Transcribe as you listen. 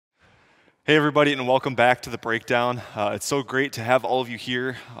Hey everybody, and welcome back to the Breakdown. It's so great to have all of you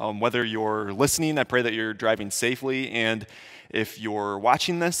here. Whether you're listening, I pray that you're driving safely, and if you're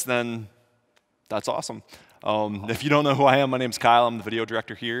watching this, then that's awesome. If you don't know who I am, my name's Kyle. I'm the video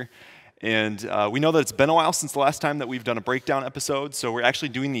director here, and we know that it's been a while since the last time that we've done a Breakdown episode, so we're actually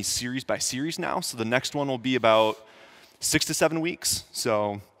doing these series by series now, so the next one will be about 6 to 7 weeks,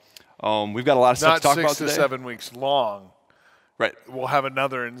 so we've got a lot of stuff to talk about today. Not 6 to 7 weeks long. Right. We'll have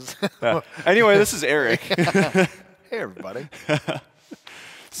another. Yeah. Anyway, this is Eric. Hey, everybody.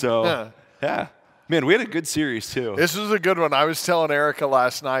 So, yeah. Man, we had a good series, too. This was a good one. I was telling Erica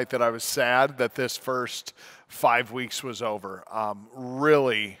last night that I was sad that this first 5 weeks was over.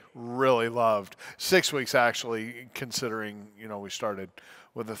 Really loved. 6 weeks, actually, considering, we started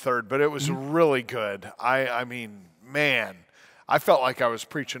with the third. But it was really good. I mean, man. I felt like I was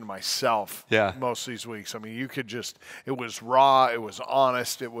preaching to myself most of these weeks. I mean, you could just, it was raw, it was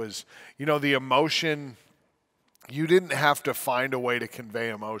honest, it was, the emotion, you didn't have to find a way to convey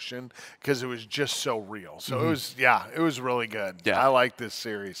emotion because it was just so real. So it was really good. Yeah. I like this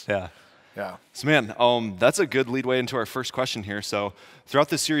series. Yeah. Yeah. So, man, that's a good lead way into our first question here. So, throughout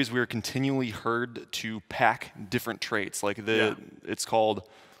this series, we are continually heard to pack different traits. It's called...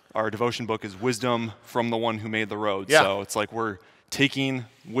 Our devotion book is Wisdom from the One Who Made the Road. Yeah. So it's like we're taking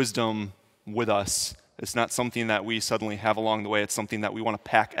wisdom with us. It's not something that we suddenly have along the way. It's something that we want to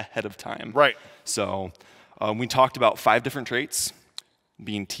pack ahead of time. Right. So we talked about 5 different traits: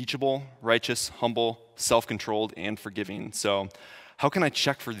 being teachable, righteous, humble, self-controlled, and forgiving. So how can I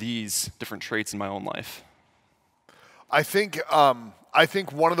check for these different traits in my own life? I think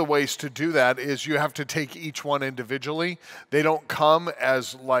one of the ways to do that is you have to take each one individually. They don't come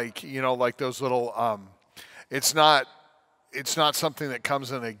as like those little, it's not something that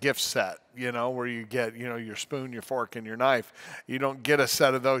comes in a gift set, where you get, your spoon, your fork, and your knife. You don't get a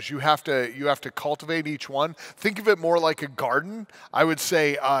set of those. You have to cultivate each one. Think of it more like a garden. I would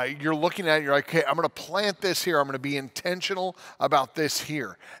say you're looking at it, you're like, okay, I'm going to plant this here. I'm going to be intentional about this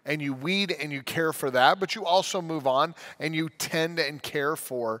here. And you weed and you care for that, but you also move on and you tend and care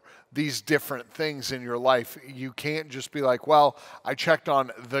for these different things in your life. You can't just be like, well, I checked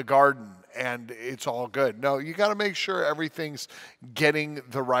on the garden and it's all good. No, you got to make sure everything's getting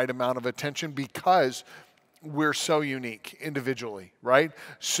the right amount of attention because we're so unique individually, right?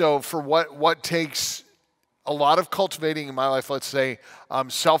 So for what takes a lot of cultivating in my life, let's say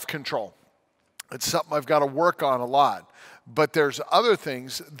self-control. It's something I've got to work on a lot. But there's other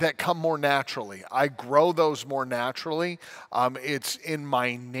things that come more naturally. I grow those more naturally. It's in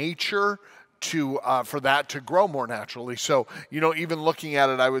my nature for that to grow more naturally. So, even looking at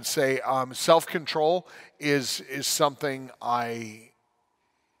it, I would say self-control is something I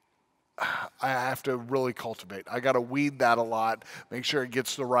have to really cultivate. I got to weed that a lot, make sure it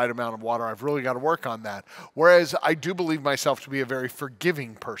gets the right amount of water. I've really got to work on that. Whereas I do believe myself to be a very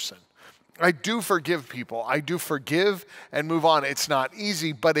forgiving person. I do forgive people. I do forgive and move on. It's not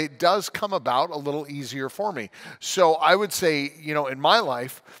easy, but it does come about a little easier for me. So I would say, in my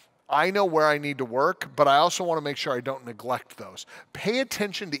life, I know where I need to work, but I also want to make sure I don't neglect those. Pay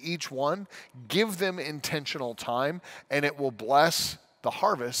attention to each one, give them intentional time, and it will bless the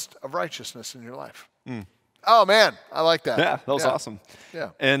harvest of righteousness in your life. Oh, man, I like that. Yeah, that was awesome. Yeah.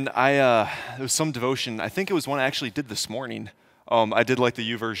 And there was some devotion. I think it was one I actually did this morning. I did like the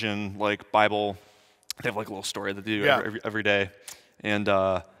YouVersion Bible. They have a little story that they do every day. And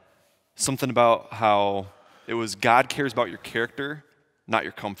something about how it was God cares about your character, not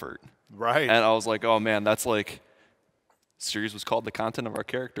your comfort. Right. And I was like, oh man, that's series was called The Content of Our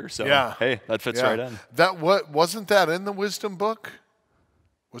Character. So hey, that fits right in. Wasn't that in the wisdom book?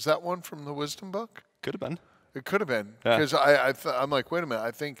 Was that one from the wisdom book? Could have been. It could have been. Because I'm like, wait a minute,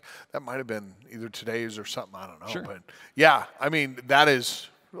 I think that might have been either today's or something, I don't know. Sure. But yeah, I mean, that is,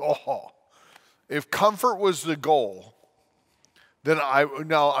 if comfort was the goal, then I'm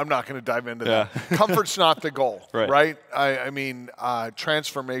not going to dive into that. Comfort's not the goal, right? I mean,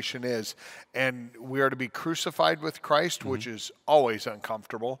 transformation is. And we are to be crucified with Christ, which is always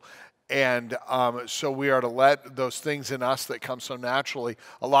uncomfortable. And so we are to let those things in us that come so naturally,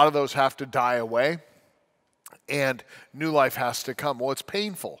 a lot of those have to die away. And new life has to come. Well, it's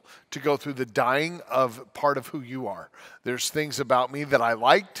painful to go through the dying of part of who you are. There's things about me that I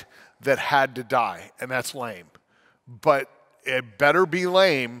liked that had to die, and that's lame. But it better be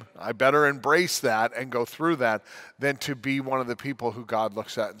lame. I better embrace that and go through that than to be one of the people who God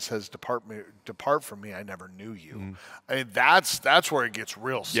looks at and says, depart from me, I never knew you. I mean, that's where it gets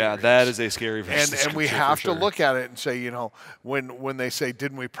real serious. Yeah, that is a scary verse. And we have to look at it and say, when they say,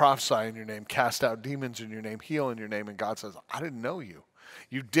 didn't we prophesy in your name, cast out demons in your name, heal in your name, and God says, I didn't know you.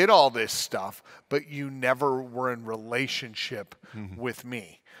 You did all this stuff, but you never were in relationship with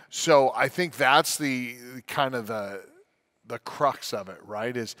me. So I think that's the kind of the crux of it,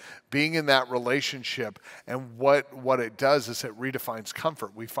 right? Is being in that relationship, and what it does is it redefines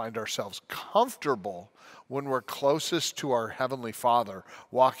comfort. We find ourselves comfortable when we're closest to our Heavenly Father,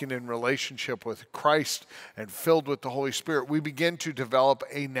 walking in relationship with Christ and filled with the Holy Spirit. We begin to develop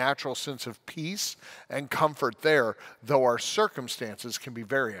a natural sense of peace and comfort there, though our circumstances can be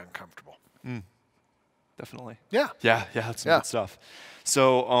very uncomfortable. Definitely. Yeah. Yeah, that's some good stuff.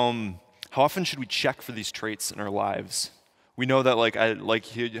 So how often should we check for these traits in our lives? We know that, like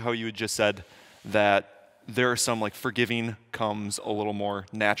how you had just said, that there are some, like, forgiving comes a little more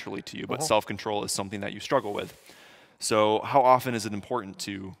naturally to you, but self-control is something that you struggle with. So how often is it important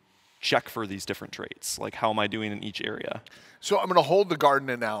to check for these different traits? Like, how am I doing in each area? So I'm going to hold the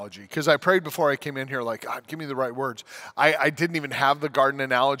garden analogy, because I prayed before I came in here, like, God, give me the right words. I didn't even have the garden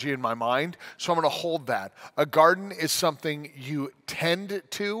analogy in my mind, so I'm going to hold that. A garden is something you tend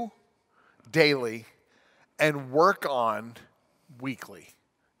to daily and work on weekly.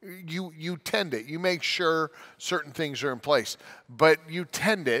 You tend it. You make sure certain things are in place, but you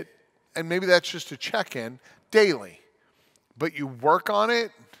tend it, and maybe that's just a check-in daily, but you work on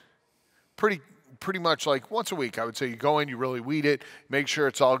it pretty much like once a week. I would say you go in, you really weed it, make sure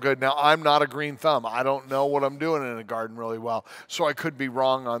it's all good. Now, I'm not a green thumb. I don't know what I'm doing in a garden really well, so I could be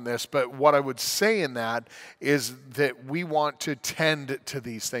wrong on this. But what I would say in that is that we want to tend to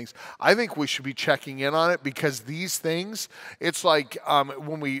these things. I think we should be checking in on it, because these things, it's like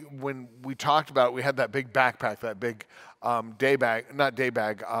when we talked about it, we had that big backpack, that big long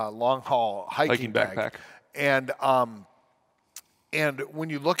haul hiking backpack. And when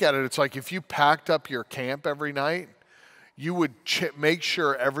you look at it, it's like if you packed up your camp every night, you would make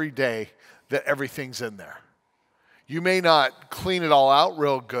sure every day that everything's in there. You may not clean it all out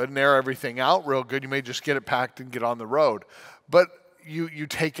real good and air everything out real good. You may just get it packed and get on the road. But you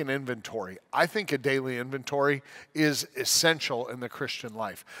take an inventory. I think a daily inventory is essential in the Christian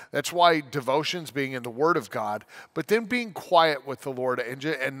life. That's why devotions, being in the Word of God, but then being quiet with the Lord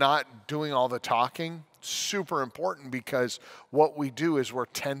and not doing all the talking, super important, because what we do is we're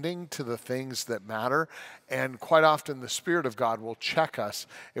tending to the things that matter, and quite often the Spirit of God will check us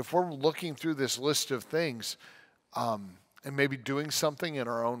if we're looking through this list of things and maybe doing something in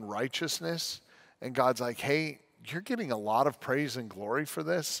our own righteousness, and God's like, hey, you're getting a lot of praise and glory for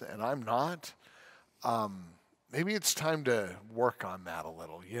this, and I'm not. Maybe it's time to work on that a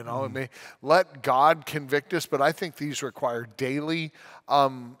little, let God convict us, but I think these require daily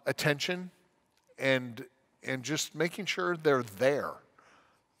attention and just making sure they're there.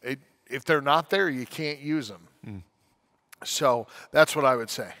 If they're not there, you can't use them. So that's what I would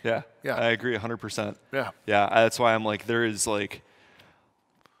say. Yeah. I agree 100%. Yeah. That's why I'm like, it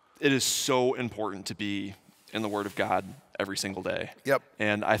is so important to be in the Word of God every single day. Yep.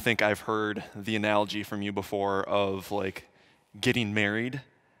 And I think I've heard the analogy from you before of, like, getting married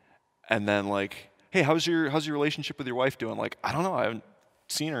and then, like, hey, how's your relationship with your wife doing? Like, I don't know, I haven't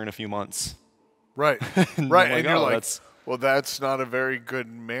seen her in a few months. Right. and right. Like, and you're like, that's... well, that's not a very good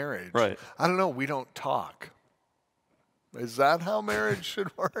marriage. Right. I don't know, we don't talk. Is that how marriage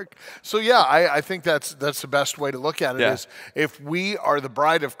should work? So yeah, I think that's the best way to look at it. Is if we are the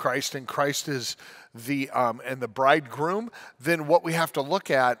bride of Christ and Christ is the bridegroom, then what we have to look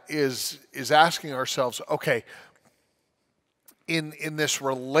at is asking ourselves, okay, in this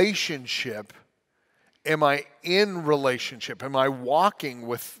relationship, am I in relationship? Am I walking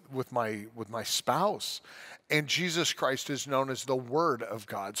with my spouse? And Jesus Christ is known as the Word of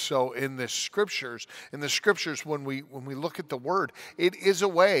God. So in the scriptures, when we look at the Word, it is a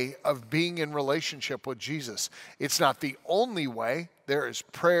way of being in relationship with Jesus. It's not the only way. There is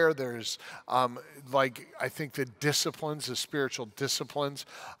prayer. There's I think the spiritual disciplines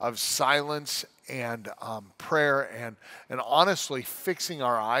of silence and prayer and honestly fixing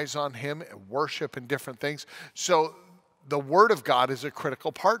our eyes on Him, and worship and different things. So the Word of God is a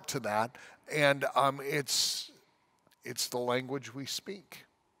critical part to that. And it's the language we speak.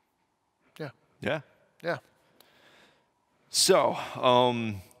 Yeah. So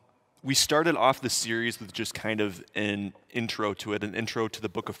we started off the series with just kind of an intro to it, an intro to the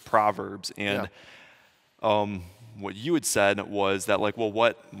book of Proverbs. And what you had said was that, like, well,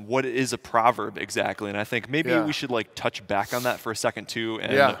 what is a proverb exactly? And I think maybe we should, like, touch back on that for a second too.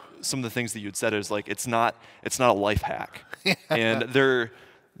 And some of the things that you had said is, like, it's not a life hack. And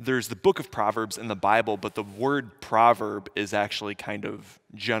there's the book of Proverbs in the Bible, but the word proverb is actually kind of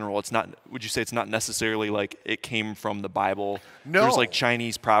general. It's not, would you say it's not necessarily like it came from the Bible? No. There's like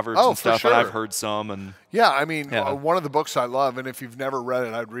Chinese proverbs Oh, and for stuff, and I've sure. heard some. And Yeah, I mean, Yeah. one of the books I love, and if you've never read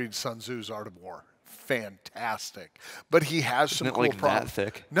it, I'd read Sun Tzu's Art of War. Fantastic. But he has some isn't it cool like that proverbs.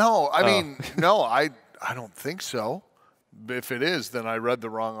 thick? No, I mean, no, I don't think so. If it is, then I read the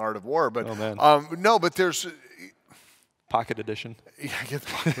wrong Art of War. But Oh, man. no, but there's Pocket edition. yeah, I get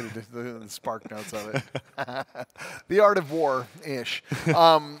the spark notes of it. The Art of War-ish.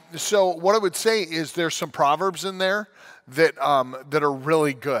 So what I would say is there's some proverbs in there that that are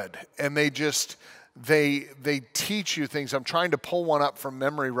really good, and they just they teach you things. I'm trying to pull one up from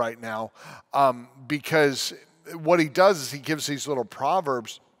memory right now because what he does is he gives these little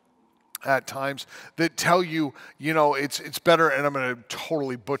proverbs at times that tell you, you know, it's better, and I'm going to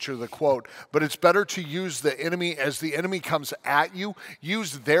totally butcher the quote, but it's better to use the enemy as the enemy comes at you,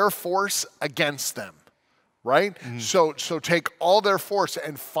 use their force against them, right? So take all their force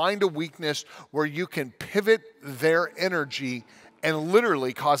and find a weakness where you can pivot their energy and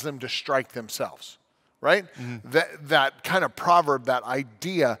literally cause them to strike themselves, right? That kind of proverb, that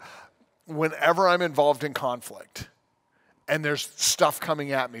idea, whenever I'm involved in conflict, and there's stuff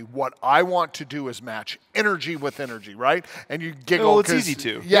coming at me, what I want to do is match energy with energy, right? And you giggle. Well, it's 'cause- easy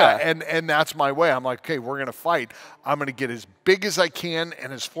to. Yeah, Yeah. and that's my way. I'm like, okay, we're going to fight. I'm going to get as big as I can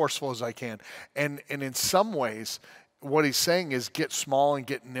and as forceful as I can. And in some ways, what he's saying is get small and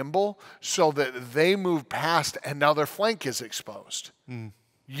get nimble so that they move past and now their flank is exposed.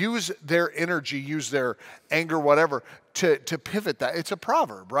 Use their energy, use their anger, whatever, to pivot that. It's a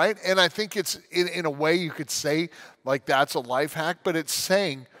proverb, right? And I think it's, in a way you could say, like, that's a life hack, but it's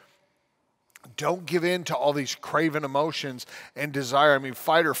saying, don't give in to all these craven emotions and desire. I mean,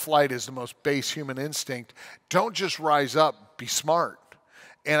 fight or flight is the most base human instinct. Don't just rise up, be smart.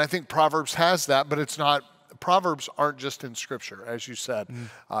 And I think Proverbs has that, but it's not. Proverbs aren't just in Scripture, as you said.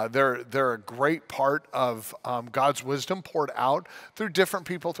 They're a great part of God's wisdom poured out through different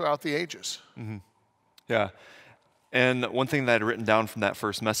people throughout the ages. Yeah. And one thing that I'd written down from that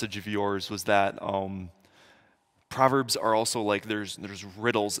first message of yours was that Proverbs are also like there's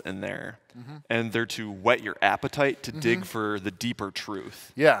riddles in there, and they're to whet your appetite to dig for the deeper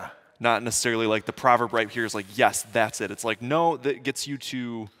truth. Yeah. Not necessarily like the proverb right here is like, yes, that's it. It's like, no, that gets you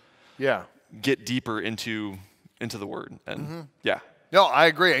to Yeah. get deeper into the word. And yeah. No, I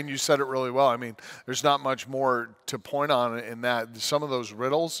agree, and you said it really well. I mean, there's not much more to point on in that. Some of those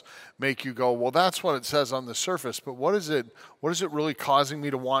riddles make you go, well, that's what it says on the surface, but what is it really causing me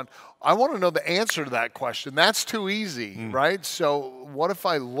to want? I want to know the answer to that question. That's too easy, right? So what if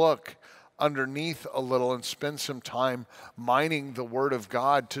I look underneath a little and spend some time mining the Word of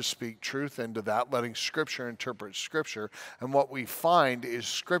God to speak truth into that, letting Scripture interpret Scripture. And what we find is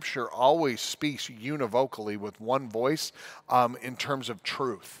Scripture always speaks univocally with one voice in terms of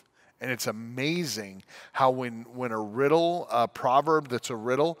truth. And it's amazing how when a riddle, a proverb that's a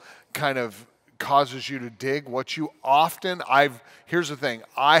riddle, kind of causes you to dig what you often, here's the thing,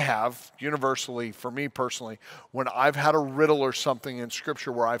 I have universally, for me personally, when I've had a riddle or something in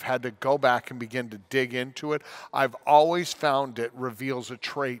Scripture where I've had to go back and begin to dig into it, I've always found it reveals a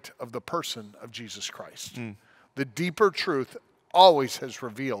trait of the person of Jesus Christ. The deeper truth always has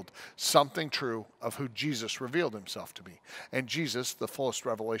revealed something true of who Jesus revealed himself to be. And Jesus, the fullest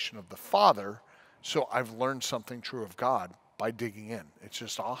revelation of the Father, so I've learned something true of God by digging in. It's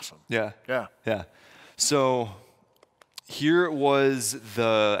just awesome. Yeah. Yeah. Yeah. So here was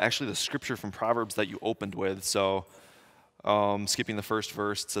actually the scripture from Proverbs that you opened with. So skipping the first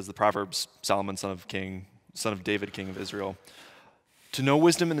verse, it says the Proverbs, Solomon, son of David, king of Israel. To know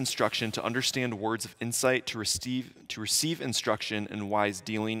wisdom and instruction, to understand words of insight, to receive instruction in wise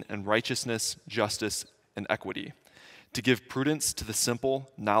dealing and righteousness, justice, and equity. To give prudence to the simple,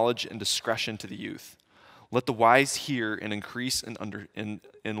 knowledge and discretion to the youth. Let the wise hear and increase in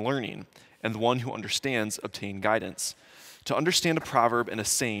learning, and the one who understands obtain guidance. To understand a proverb and a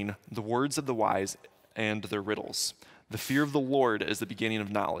saying, the words of the wise and their riddles. The fear of the Lord is the beginning of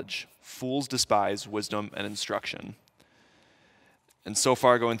knowledge. Fools despise wisdom and instruction. And so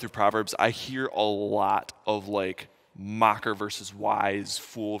far going through Proverbs, I hear a lot of like mocker versus wise,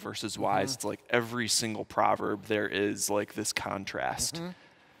 fool versus wise. It's like every single proverb there is like this contrast.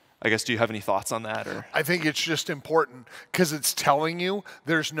 I guess, do you have any thoughts on that? Or I think it's just important because it's telling you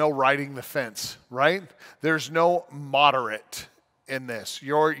there's no riding the fence, right? There's no moderate in this.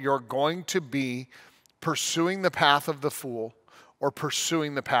 You're going to be pursuing the path of the fool or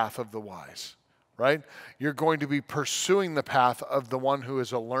pursuing the path of the wise, right? You're going to be pursuing the path of the one who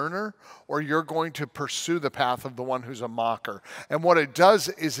is a learner, or you're going to pursue the path of the one who's a mocker. And what it does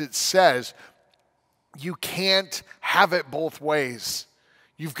is it says you can't have it both ways.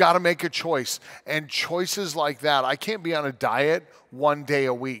 You've got to make a choice. And choices like that, I can't be on a diet 1 day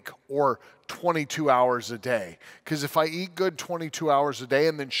a week or 22 hours a day. Because if I eat good 22 hours a day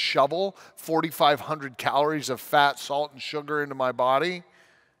and then shovel 4,500 calories of fat, salt, and sugar into my body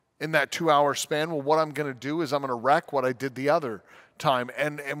in that 2-hour span, well, what I'm going to do is I'm going to wreck what I did the other time.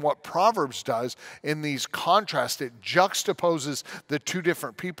 And what Proverbs does in these contrasts, it juxtaposes the two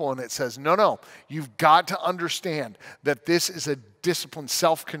different people, and it says, no, you've got to understand that this is a disciplined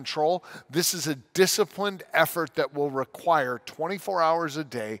self-control. This is a disciplined effort that will require 24 hours a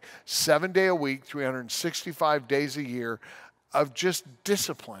day, 7 days a week, 365 days a year of just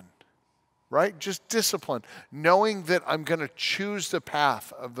discipline. Right? Just discipline, knowing that I'm going to choose the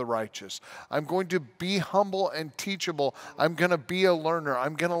path of the righteous. I'm going to be humble and teachable. I'm going to be a learner.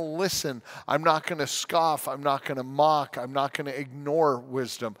 I'm going to listen. I'm not going to scoff. I'm not going to mock. I'm not going to ignore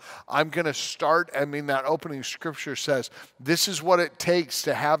wisdom. I'm going to start. That opening scripture says, this is what it takes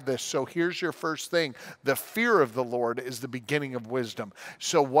to have this. So here's your first thing. The fear of the Lord is the beginning of wisdom.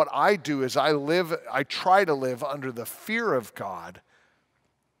 So what I do is I try to live under the fear of God,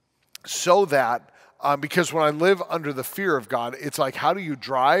 so that, because when I live under the fear of God, it's like, how do you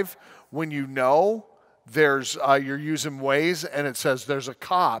drive when you know there's, you're using Waze and it says there's a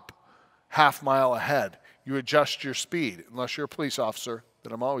cop half mile ahead? You adjust your speed, unless you're a police officer,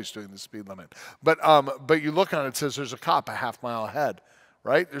 then I'm always doing the speed limit. But you look on it, it says there's a cop a half mile ahead,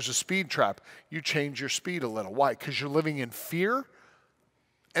 right? There's a speed trap. You change your speed a little. Why? Because you're living in fear,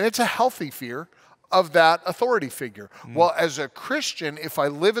 and it's a healthy fear of that authority figure. Well, as a Christian, if I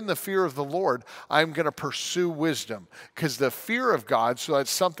live in the fear of the Lord, I'm going to pursue wisdom, because the fear of God, so that's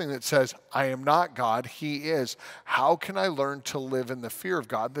something that says, I am not God, He is. How can I learn to live in the fear of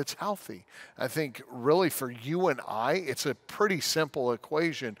God that's healthy? I think really for you and I, it's a pretty simple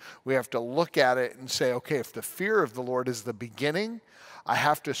equation. We have to look at it and say, okay, if the fear of the Lord is the beginning, I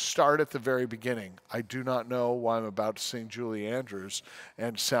have to start at the very beginning. I do not know why I'm about to sing Julie Andrews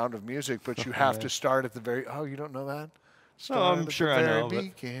and Sound of Music, but you have to start at the very, you don't know that? No, I'm sure I know.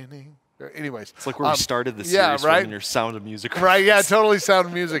 Beginning. Anyways. It's like where we started the series from, in your Sound of Music. Right, yeah, totally Sound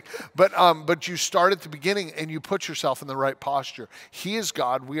of Music. But you start at the beginning and you put yourself in the right posture. He is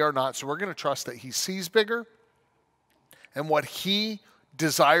God, we are not, so we're going to trust that He sees bigger, and what He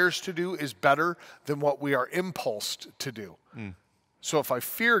desires to do is better than what we are impulsed to do. So if I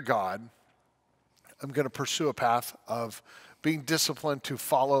fear God, I'm going to pursue a path of being disciplined to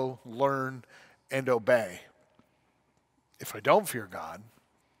follow, learn, and obey. If I don't fear God,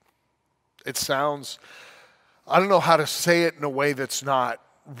 it sounds, I don't know how to say it in a way that's not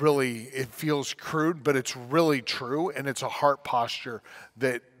really, it feels crude, but it's really true, and it's a heart posture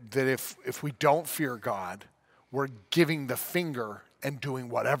that if we don't fear God, we're giving the finger and doing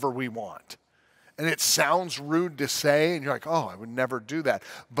whatever we want. And it sounds rude to say, and you're like, oh, I would never do that.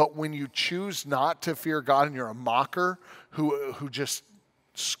 But when you choose not to fear God and you're a mocker who just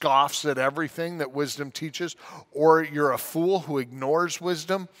scoffs at everything that wisdom teaches, or you're a fool who ignores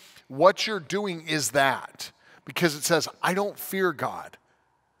wisdom, what you're doing is that. Because it says, I don't fear God.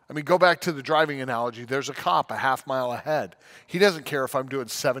 Go back to the driving analogy. There's a cop a half mile ahead. He doesn't care if I'm doing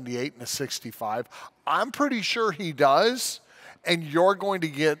 78 and a 65. I'm pretty sure he does. And you're going to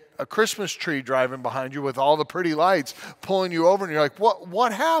get a Christmas tree driving behind you with all the pretty lights pulling you over, and you're like,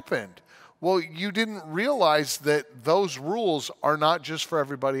 what happened? Well, you didn't realize that those rules are not just for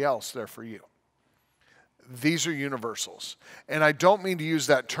everybody else, they're for you. These are universals. And I don't mean to use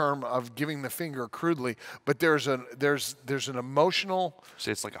that term of giving the finger crudely, but there's an emotional... So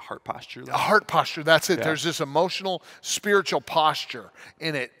it's like a heart posture? A heart posture, that's it. Yeah. There's this emotional, spiritual posture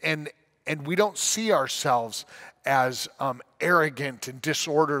in it. And we don't see ourselves as arrogant and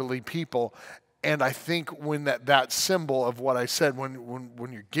disorderly people. And I think when that symbol of what I said,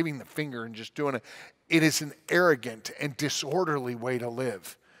 when you're giving the finger and just doing it, it is an arrogant and disorderly way to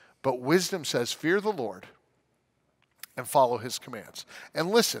live. But wisdom says, fear the Lord and follow His commands.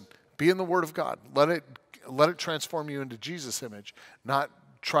 And listen, be in the Word of God. Let it transform you into Jesus' image, not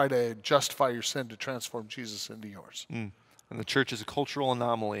try to justify your sin to transform Jesus into yours. And the church is a cultural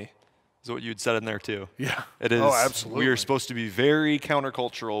anomaly, is what you had said in there too. Yeah. It is. Oh, absolutely. We are supposed to be very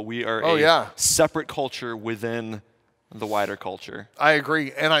countercultural. We are separate culture within the wider culture. I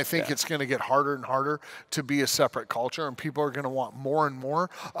agree. And I think it's going to get harder and harder to be a separate culture, and people are going to want more and more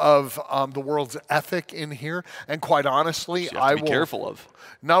of the world's ethic in here. And quite honestly, so you have to be careful of.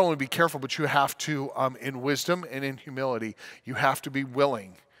 Not only be careful, but you have to, in wisdom and in humility, you have to be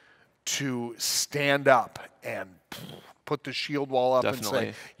willing to stand up and put the shield wall up Definitely.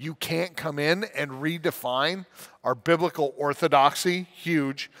 and say, you can't come in and redefine our biblical orthodoxy,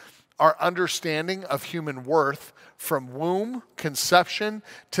 huge, our understanding of human worth from womb, conception,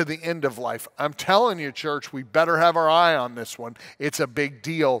 to the end of life. I'm telling you, church, we better have our eye on this one. It's a big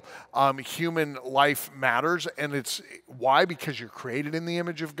deal. Human life matters, and it's why? Because you're created in the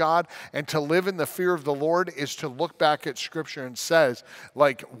image of God, and to live in the fear of the Lord is to look back at Scripture and says,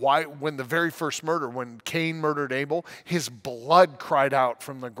 like, why, when the very first murder, when Cain murdered Abel, his blood cried out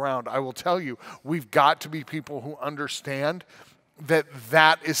from the ground. I will tell you, we've got to be people who understand that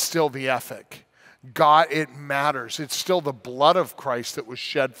that is still the ethic. God, it matters. It's still the blood of Christ that was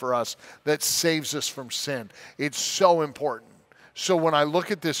shed for us that saves us from sin. It's so important. So when I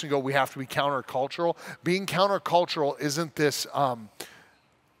look at this and go, we have to be countercultural, being countercultural isn't this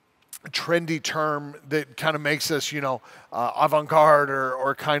trendy term that kind of makes us, avant-garde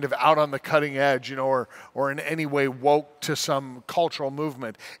or kind of out on the cutting edge, or in any way woke to some cultural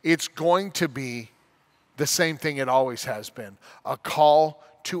movement. It's going to be the same thing it always has been, a call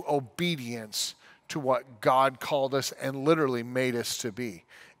to obedience to what God called us and literally made us to be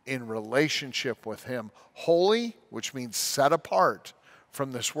in relationship with Him. Holy, which means set apart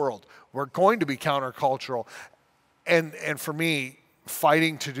from this world. We're going to be countercultural. And for me,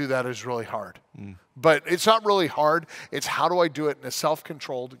 fighting to do that is really hard. But it's not really hard. It's how do I do it in a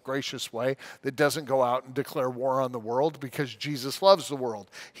self-controlled, gracious way that doesn't go out and declare war on the world, because Jesus loves the world.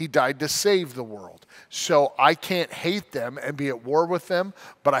 He died to save the world. So I can't hate them and be at war with them,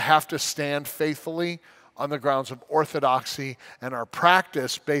 but I have to stand faithfully on the grounds of orthodoxy, and our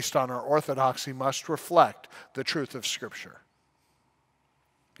practice based on our orthodoxy must reflect the truth of Scripture.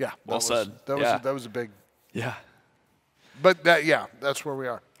 Yeah. Well said. That was a big... Yeah. But that's where we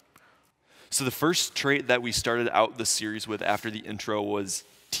are. So the first trait that we started out the series with after the intro was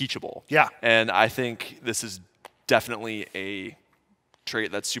teachable. Yeah. And I think this is definitely a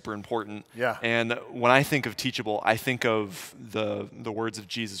trait that's super important. Yeah. And when I think of teachable, I think of the words of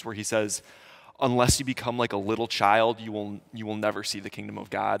Jesus where He says, unless you become like a little child, you will never see the kingdom of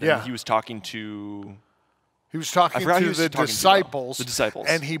God. Yeah. And He was talking to... He was talking to the disciples. The disciples.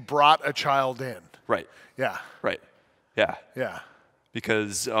 And He brought a child in. Right. Yeah. Right. Yeah. Yeah.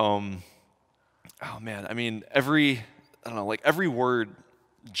 Because, oh man, I mean, every word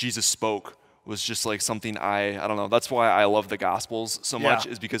Jesus spoke was just like something I don't know. That's why I love the Gospels so much,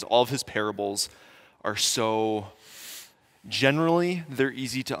 is because all of His parables are so, generally, they're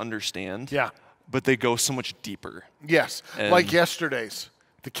easy to understand. Yeah. But they go so much deeper. Yes. And like yesterday's.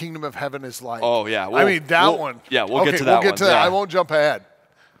 The kingdom of heaven is like. Oh, yeah. I mean, that one. Yeah, we'll get to that one. We'll get to that. Yeah. I won't jump ahead.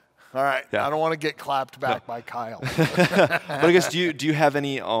 All right. Yeah. I don't want to get clapped back by Kyle. But I guess, do you have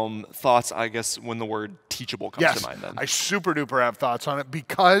any thoughts, I guess, when the word teachable comes to mind then? I super duper have thoughts on it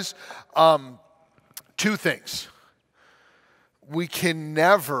because two things. We can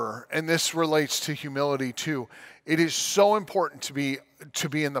never, and this relates to humility too, it is so important to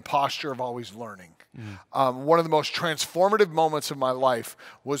be in the posture of always learning. One of the most transformative moments of my life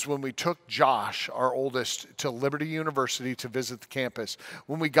was when we took Josh, our oldest, to Liberty University to visit the campus.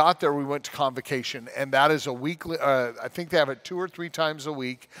 When we got there, we went to convocation, and that is a weekly, I think they have it 2 or 3 times a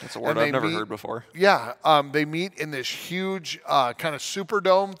week. That's a word I've never heard before. Yeah, they meet in this huge kind of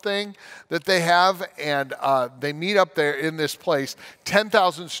Superdome thing that they have, and they meet up there in this place,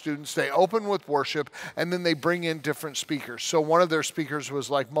 10,000 students. They open with worship, and then they bring in different speakers. So one of their speakers was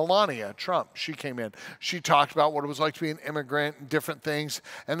like Melania Trump. She came in. She talked about what it was like to be an immigrant and different things.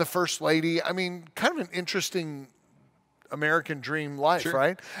 And the First Lady, I mean, kind of an interesting American dream life, Sure.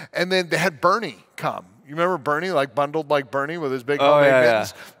 right? And then they had Bernie come. You remember Bernie, like bundled like Bernie with his big homemade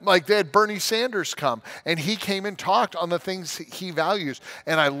mittens? Yeah. Like they had Bernie Sanders come, and he came and talked on the things he values.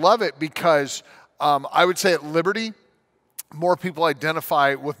 And I love it because I would say at Liberty, more people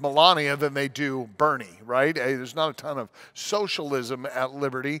identify with Melania than they do Bernie, right? There's not a ton of socialism at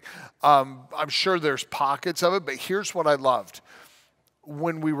Liberty. I'm sure there's pockets of it, but here's what I loved.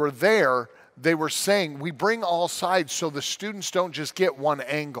 When we were there, they were saying, we bring all sides so the students don't just get one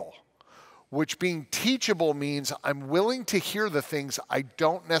angle, which being teachable means I'm willing to hear the things I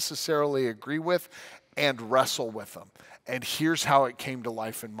don't necessarily agree with and wrestle with them. And here's how it came to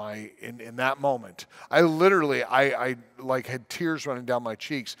life in that moment. I literally, I like had tears running down my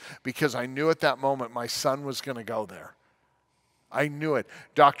cheeks because I knew at that moment my son was going to go there. I knew it.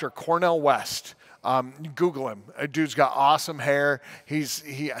 Dr. Cornel West, Google him. A dude's got awesome hair. I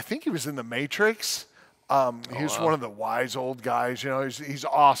think he was in The Matrix. He was one of the wise old guys. You know, he's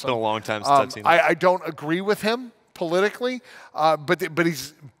awesome. It's been a long time since I've seen him. I don't agree with him politically, but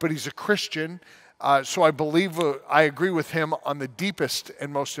he's a Christian. So I agree with him on the deepest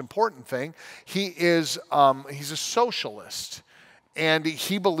and most important thing. He's a socialist, and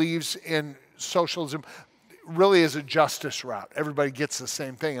he believes in socialism really as a justice route. Everybody gets the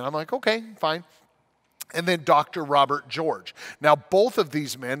same thing. And I'm like, okay, fine. And then Dr. Robert George. Now, both of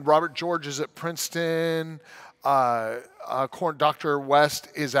these men, Robert George is at Princeton, Dr. West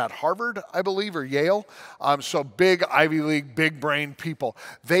is at Harvard, I believe, or Yale. So big Ivy League, big brain people.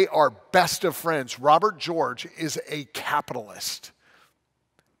 They are best of friends. Robert George is a capitalist,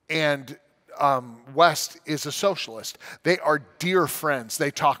 and West is a socialist. They are dear friends.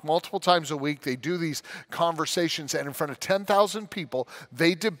 They talk multiple times a week. They do these conversations, and in front of 10,000 people,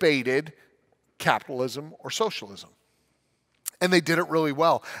 they debated capitalism or socialism. And they did it really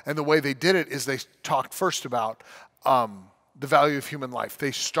well. And the way they did it is they talked first about the value of human life.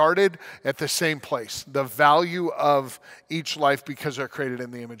 They started at the same place, the value of each life because they're created in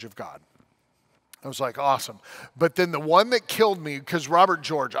the image of God. I was like, awesome. But then the one that killed me, because Robert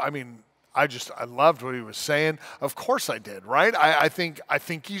George, I loved what he was saying. Of course I did, right? I think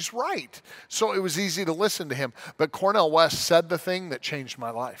he's right. So it was easy to listen to him. But Cornel West said the thing that changed my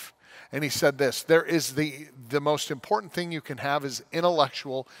life. And he said this: there is the most important thing you can have is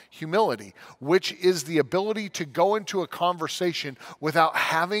intellectual humility, which is the ability to go into a conversation without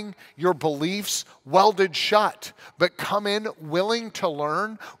having your beliefs welded shut, but come in willing to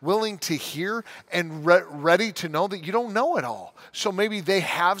learn, willing to hear, and ready to know that you don't know it all. So maybe they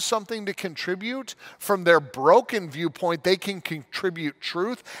have something to contribute. From their broken viewpoint, they can contribute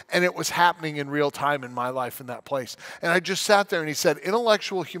truth, and it was happening in real time in my life in that place. And I just sat there, and he said,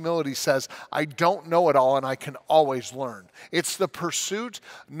 intellectual humility says, I don't know it all and I can always learn. It's the pursuit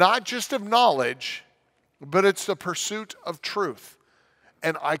not just of knowledge, but it's the pursuit of truth.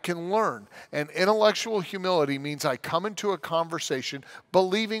 And I can learn. And intellectual humility means I come into a conversation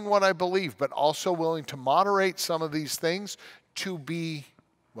believing what I believe, but also willing to moderate some of these things to be,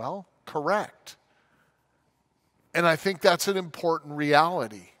 well, correct. And I think that's an important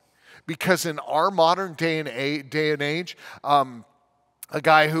reality. Because in our modern day and age, a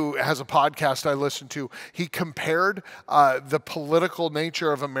guy who has a podcast I listen to, he compared the political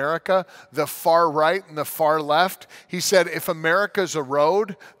nature of America, the far right and the far left. He said, if America's a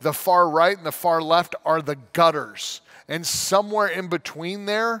road, the far right and the far left are the gutters. And somewhere in between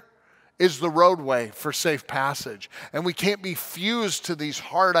there is the roadway for safe passage. And we can't be fused to these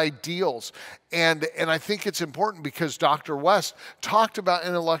hard ideals. And I think it's important because Dr. West talked about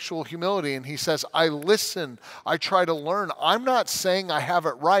intellectual humility, and he says, I listen, I try to learn. I'm not saying I have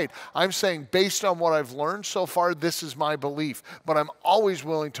it right. I'm saying based on what I've learned so far, this is my belief. But I'm always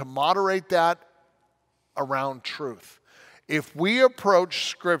willing to moderate that around truth. If we approach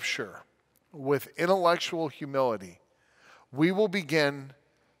Scripture with intellectual humility, we will begin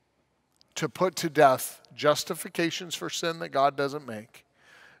to put to death justifications for sin that God doesn't make,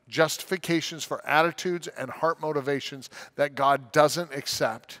 justifications for attitudes and heart motivations that God doesn't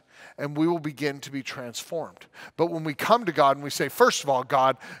accept, and we will begin to be transformed. But when we come to God and we say, first of all,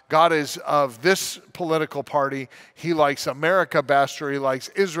 God is of this political party, he likes America best, or he likes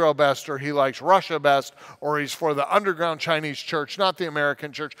Israel best, or he likes Russia best, or he's for the underground Chinese church, not the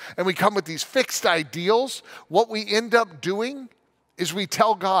American church, and we come with these fixed ideals, what we end up doing is we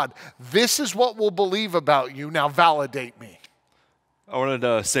tell God, this is what we'll believe about you, now validate me. I wanted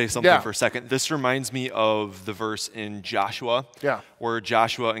to say something for a second. This reminds me of the verse in Joshua, where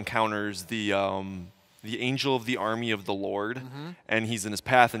Joshua encounters the angel of the army of the Lord, and he's in his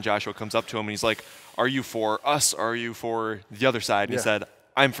path, and Joshua comes up to him, and he's like, are you for us, or are you for the other side? And he said,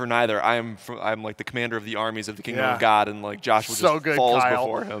 I'm for neither. I'm like the commander of the armies of the kingdom of God, and like Joshua just falls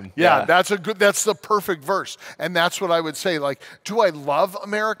before him. That's the perfect verse. And that's what I would say. Like, do I love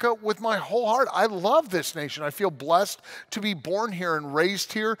America with my whole heart? I love this nation. I feel blessed to be born here and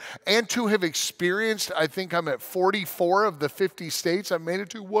raised here and to have experienced, I think I'm at 44 of the 50 states I've made it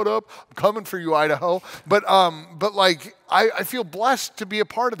to. What up? I'm coming for you, Idaho. But like, I feel blessed to be a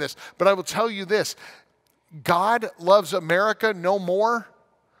part of this. But I will tell you this, God loves America no more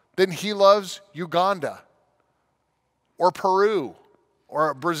than he loves Uganda or Peru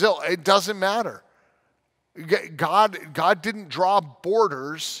or Brazil. It doesn't matter. God didn't draw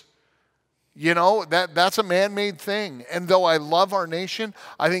borders. You know, that's a man-made thing. And though I love our nation,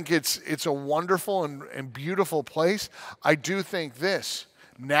 I think it's a wonderful and beautiful place. I do think this,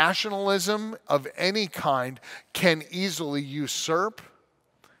 nationalism of any kind can easily usurp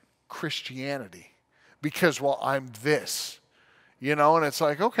Christianity. Because, well, I'm this. You know, and it's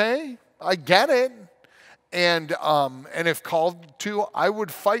like, okay, I get it. And if called to, I would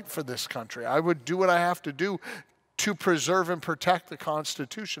fight for this country. I would do what I have to do to preserve and protect the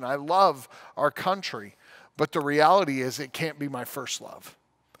Constitution. I love our country, but the reality is it can't be my first love.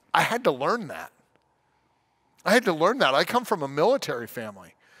 I had to learn that. I come from a military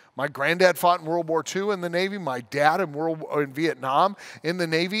family. My granddad fought in World War II in the Navy. My dad in Vietnam in the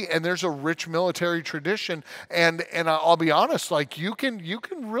Navy. And there's a rich military tradition. And I'll be honest, like you can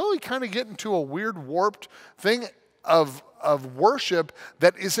really kind of get into a weird warped thing of worship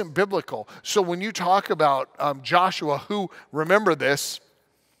that isn't biblical. So when you talk about Joshua, who, remember this,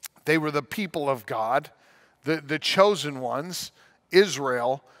 they were the people of God, the chosen ones,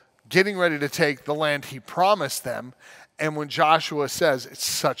 Israel, getting ready to take the land he promised them. And when Joshua says, it's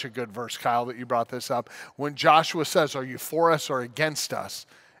such a good verse, Kyle, that you brought this up. When Joshua says, are you for us or against us?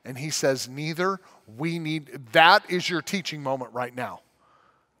 And he says, neither. That is your teaching moment right now.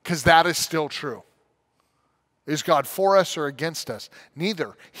 Because that is still true. Is God for us or against us?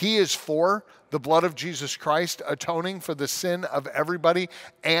 Neither. He is for the blood of Jesus Christ atoning for the sin of everybody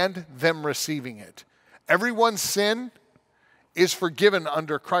and them receiving it. Everyone's sin is forgiven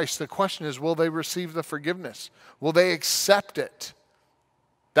under Christ. The question is, will they receive the forgiveness? Will they accept it?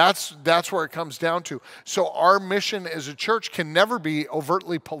 That's where it comes down to. So our mission as a church can never be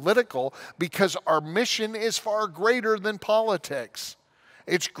overtly political because our mission is far greater than politics.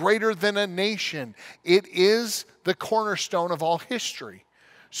 It's greater than a nation. It is the cornerstone of all history.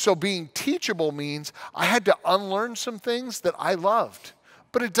 So being teachable means I had to unlearn some things that I loved.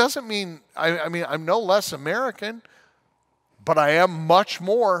 But it doesn't mean, I'm no less American, but I am much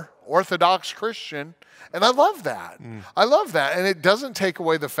more Orthodox Christian, and I love that. I love that, and it doesn't take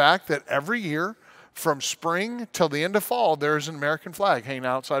away the fact that every year from spring till the end of fall, there's an American flag hanging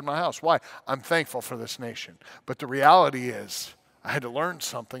outside my house. Why? I'm thankful for this nation. But the reality is I had to learn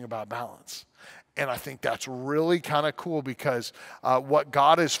something about balance, and I think that's really kind of cool because what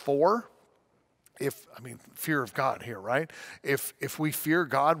God is for, fear of God here, right? If we fear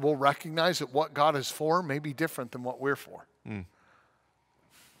God, we'll recognize that what God is for may be different than what we're for.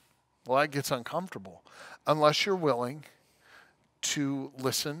 Well, that gets uncomfortable unless you're willing to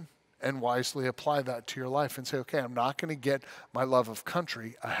listen and wisely apply that to your life and say, okay, I'm not going to get my love of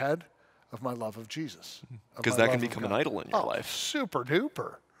country ahead of my love of Jesus. Because that can become an idol in your life. Super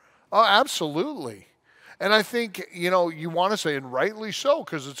duper. Oh, absolutely. And I think, you want to say, and rightly so,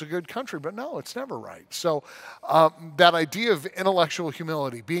 because it's a good country, but no, it's never right. So that idea of intellectual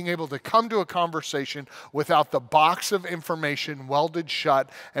humility, being able to come to a conversation without the box of information welded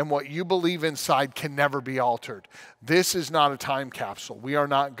shut and what you believe inside can never be altered. This is not a time capsule. We are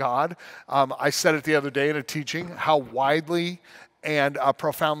not God. I said it the other day in a teaching, how widely and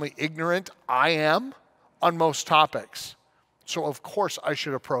profoundly ignorant I am on most topics. So of course I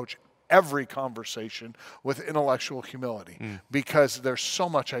should approach every conversation with intellectual humility because there's so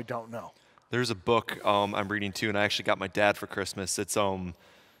much I don't know. There's a book I'm reading too, and I actually got my dad for Christmas. It's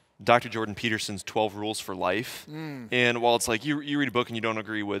Dr. Jordan Peterson's 12 Rules for Life. And while it's like you read a book and you don't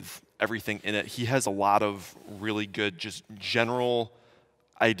agree with everything in it, he has a lot of really good just general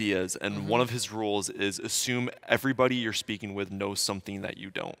ideas. And one of his rules is assume everybody you're speaking with knows something that you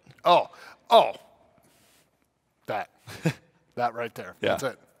don't. That right there. Yeah. That's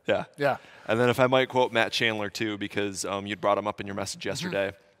it. Yeah. And then if I might quote Matt Chandler too, because you'd brought him up in your message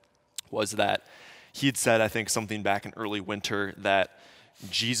yesterday, was that he had said, I think something back in early winter, that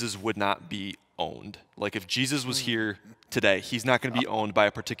Jesus would not be owned. Like if Jesus was here today, he's not going to be owned by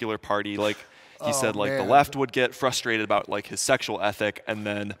a particular party. Like he said, like the left would get frustrated about like his sexual ethic, and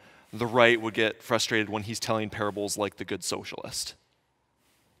then the right would get frustrated when he's telling parables like the Good Socialist.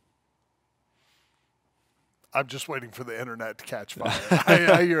 I'm just waiting for the internet to catch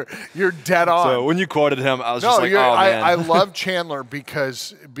fire. You're dead on. So when you quoted him, I was just like, oh, man. I love Chandler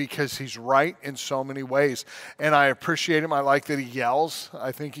because he's right in so many ways. And I appreciate him. I like that he yells.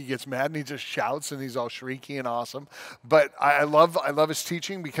 I think he gets mad and he just shouts and he's all shrieky and awesome. But I love his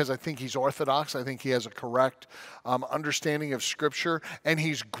teaching because I think he's orthodox. I think he has a correct understanding of Scripture. And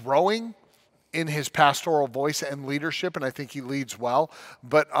he's growing in his pastoral voice and leadership, and I think he leads well.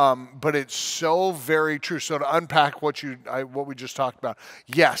 But it's so very true. So to unpack what we just talked about,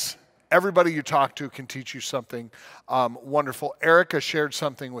 yes, everybody you talk to can teach you something wonderful. Erica shared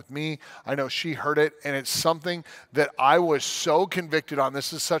something with me. I know she heard it, and it's something that I was so convicted on.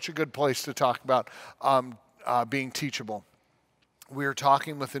 This is such a good place to talk about being teachable. We were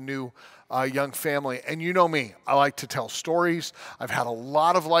talking with a new young family, and you know me, I like to tell stories. I've had a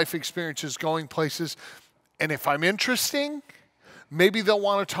lot of life experiences going places, and if I'm interesting, maybe they'll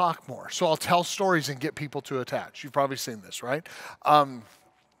want to talk more. So I'll tell stories and get people to attach. You've probably seen this, right?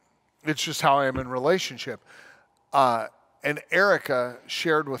 It's just how I am in relationship. And Erica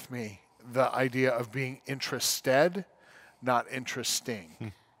shared with me the idea of being interested, not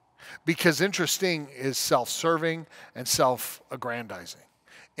interesting. Because interesting is self-serving and self-aggrandizing.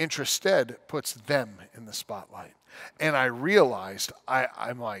 Interested puts them in the spotlight. And I realized,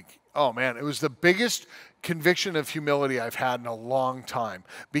 I'm like, oh man, it was the biggest conviction of humility I've had in a long time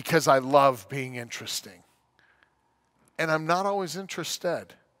because I love being interesting. And I'm not always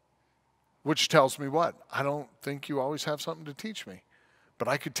interested, which tells me what? I don't think you always have something to teach me. But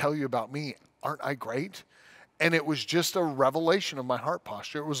I could tell you about me. Aren't I great? And it was just a revelation of my heart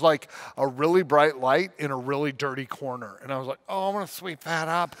posture. It was like a really bright light in a really dirty corner. And I was like, oh, I'm going to sweep that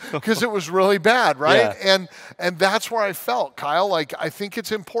up because it was really bad, right? Yeah. And that's where I felt, Kyle. Like, I think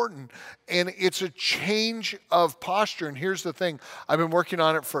it's important. And it's a change of posture. And here's the thing. I've been working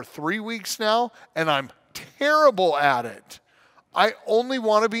on it for 3 weeks now, and I'm terrible at it. I only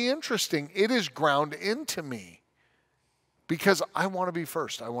want to be interesting. It is ground into me because I want to be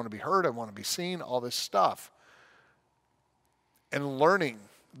first. I want to be heard. I want to be seen, all this stuff. And learning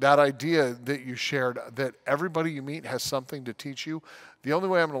that idea that you shared, that everybody you meet has something to teach you, the only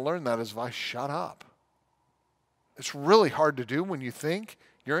way I'm going to learn that is if I shut up. It's really hard to do when you think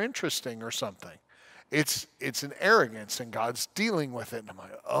you're interesting or something. It's an arrogance, and God's dealing with it. And I'm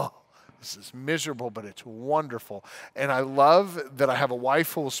like, oh, this is miserable, but it's wonderful. And I love that I have a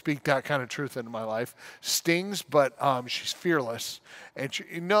wife who will speak that kind of truth into my life. Stings, but she's fearless. And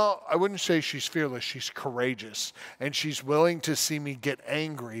I wouldn't say she's fearless. She's courageous. And she's willing to see me get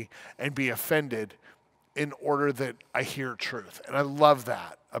angry and be offended in order that I hear truth. And I love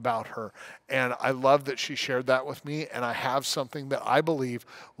that about her. And I love that she shared that with me. And I have something that I believe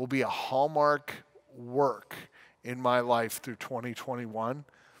will be a hallmark work in my life through 2021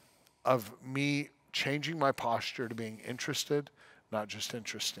 of me changing my posture to being interested, not just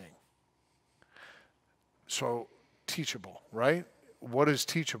interesting. So teachable, right? What is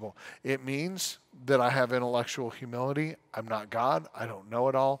teachable? It means that I have intellectual humility. I'm not God. I don't know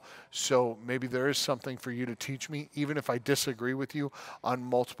it all. So maybe there is something for you to teach me, even if I disagree with you on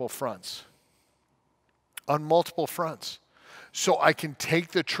multiple fronts. On multiple fronts. So I can take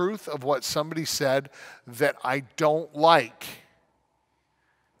the truth of what somebody said that I don't like,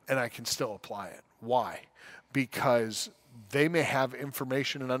 and I can still apply it. Why? Because they may have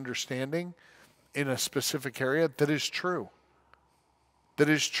information and understanding in a specific area that is true. That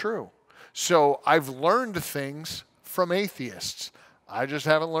is true. So I've learned things from atheists. I just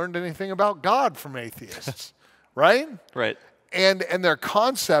haven't learned anything about God from atheists, right? Right. And their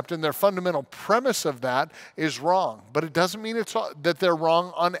concept and their fundamental premise of that is wrong. But it doesn't mean that they're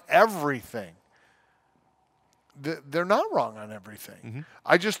wrong on everything. They're not wrong on everything. Mm-hmm.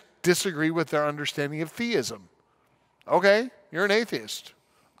 I just disagree with their understanding of theism. Okay, you're an atheist.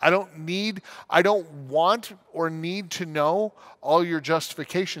 I don't want or need to know all your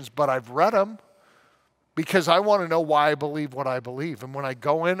justifications, but I've read them because I want to know why I believe what I believe. And when I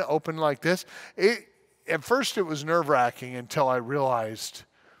go in open like this, at first it was nerve-wracking until I realized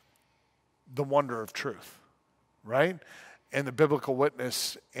the wonder of truth, right? And the biblical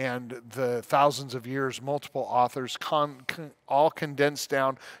witness and the thousands of years, multiple authors, all condensed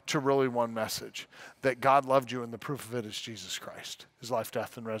down to really one message, that God loved you, and the proof of it is Jesus Christ, his life,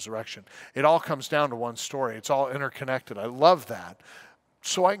 death, and resurrection. It all comes down to one story. It's all interconnected. I love that.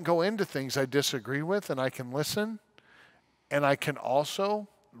 So I can go into things I disagree with, and I can listen, and I can also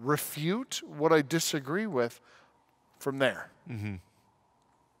refute what I disagree with from there. Mm-hmm.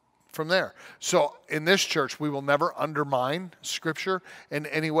 From there. So in this church, we will never undermine Scripture in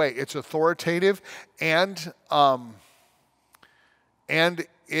any way. It's authoritative, and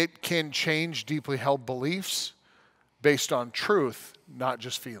it can change deeply held beliefs based on truth, not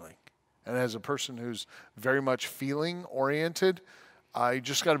just feeling. And as a person who's very much feeling oriented, you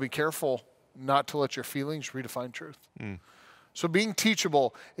just got to be careful not to let your feelings redefine truth. Mm. So being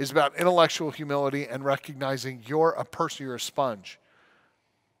teachable is about intellectual humility and recognizing you're a person, you're a sponge.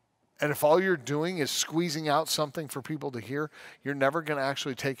 And if all you're doing is squeezing out something for people to hear, you're never going to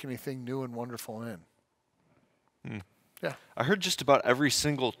actually take anything new and wonderful in. Mm. Yeah. I heard just about every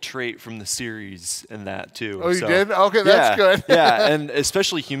single trait from the series in that too. Oh, you did? Okay, that's good. Yeah, and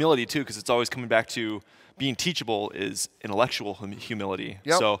especially humility too, because it's always coming back to being teachable is intellectual humility.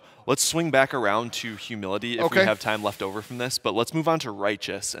 Yep. So let's swing back around to humility if we have time left over from this. But let's move on to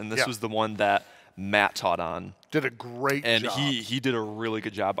righteous. And this was the one that Matt taught on. Did a great job. And he did a really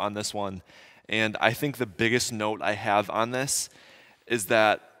good job on this one. And I think the biggest note I have on this is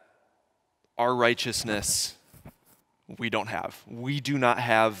that our righteousness, we don't have. We do not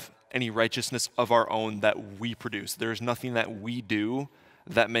have any righteousness of our own that we produce. There's nothing that we do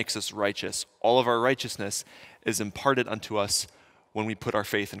that makes us righteous. All of our righteousness is imparted unto us when we put our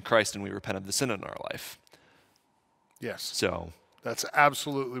faith in Christ and we repent of the sin in our life. Yes. So That's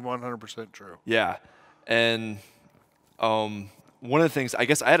absolutely 100% true. yeah. And one of the things, I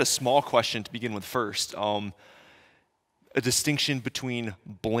guess I had a small question to begin with first. A distinction between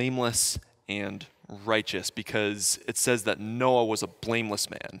blameless and righteous, because it says that Noah was a blameless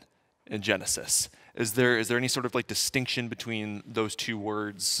man in Genesis. Is there any sort of like distinction between those two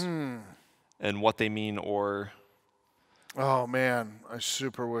words and what they mean, or? Oh man, I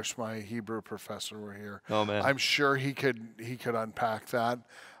super wish my Hebrew professor were here. Oh man, I'm sure he could unpack that.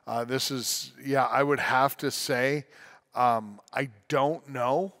 I would have to say, I don't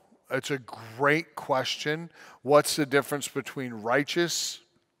know. It's a great question. What's the difference between righteous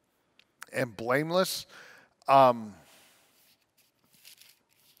and blameless?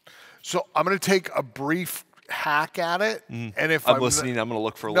 So I'm going to take a brief hack at it, and if I'm listening, I'm going to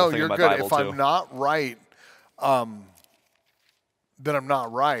look for a little thing in my good. Bible If too. I'm not right, then I'm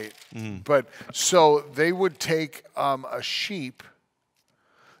not right. But so they would take a sheep.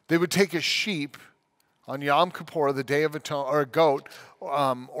 They would take a sheep on Yom Kippur, the Day of Atonement, or a goat,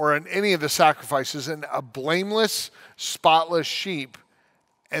 or in any of the sacrifices, and a blameless, spotless sheep,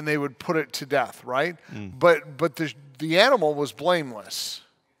 and they would put it to death, right? But the animal was blameless.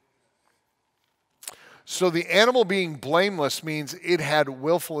 So the animal being blameless means it had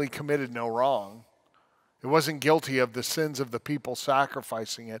willfully committed no wrong. It wasn't guilty of the sins of the people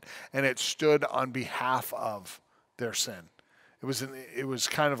sacrificing it, and it stood on behalf of their sin. It was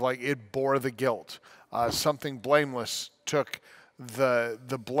kind of like it bore the guilt. Something blameless took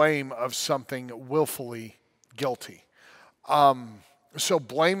the blame of something willfully guilty. So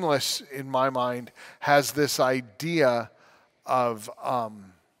blameless, in my mind, has this idea of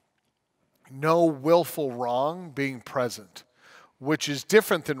no willful wrong being present, which is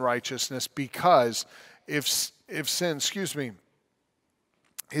different than righteousness, because if sin,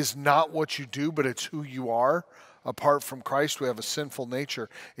 is not what you do, but it's who you are, apart from Christ, we have a sinful nature.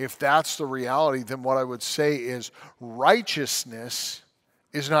 If that's the reality, then what I would say is righteousness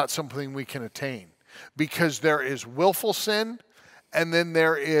is not something we can attain, because there is willful sin, and then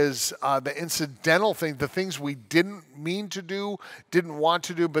there is the incidental thing, the things we didn't mean to do, didn't want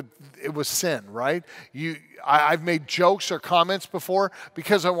to do, but it was sin, right? I've made jokes or comments before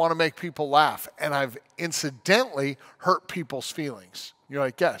because I want to make people laugh, and I've incidentally hurt people's feelings. You're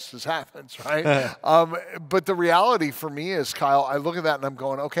like, yes, this happens, right? But the reality for me is, Kyle, I look at that and I'm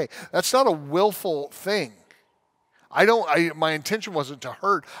going, okay, that's not a willful thing. My intention wasn't to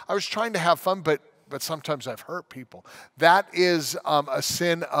hurt. I was trying to have fun, but sometimes I've hurt people. That is a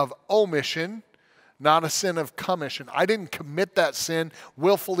sin of omission, not a sin of commission. I didn't commit that sin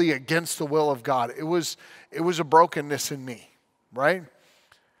willfully against the will of God. It was a brokenness in me, right?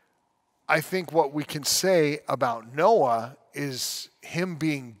 I think what we can say about Noah is him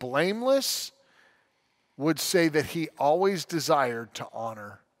being blameless would say that he always desired to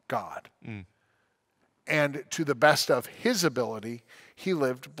honor God. And to the best of his ability, he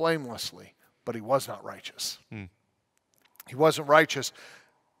lived blamelessly. But he was not righteous. He wasn't righteous,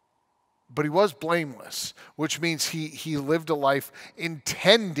 but he was blameless, which means he lived a life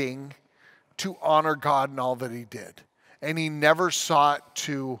intending to honor God in all that he did. And he never sought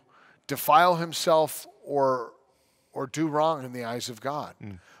to defile himself or do wrong in the eyes of God,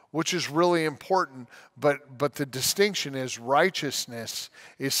 which is really important. But the distinction is righteousness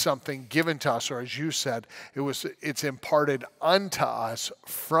is something given to us, or as you said, it's imparted unto us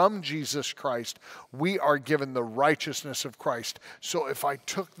from Jesus Christ. We are given the righteousness of Christ. So if I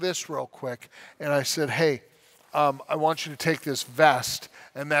took this real quick and I said, hey, I want you to take this vest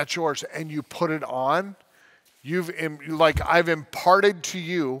and that's yours, and you put it on, I've imparted to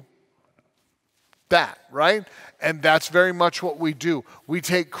you that, right? And that's very much what we do. We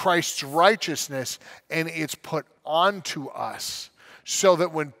take Christ's righteousness and it's put onto us, so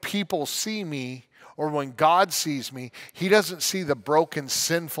that when people see me, or when God sees me, he doesn't see the broken,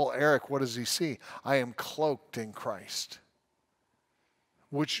 sinful Eric. What does he see? I am cloaked in Christ.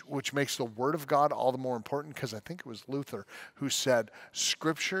 Which makes the Word of God all the more important, because I think it was Luther who said,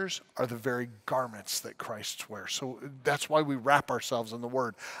 Scriptures are the very garments that Christ wears. So that's why we wrap ourselves in the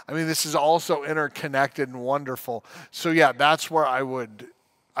Word. I mean, this is also interconnected and wonderful. So yeah, that's where I would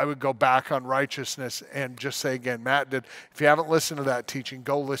go back on righteousness and just say again, Matt did. If you haven't listened to that teaching,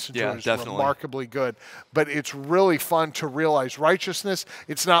 go listen to it. It's definitely remarkably good. But it's really fun to realize righteousness,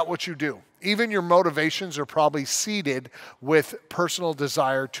 it's not what you do. Even your motivations are probably seeded with personal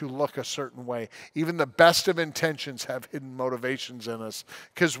desire to look a certain way. Even the best of intentions have hidden motivations in us,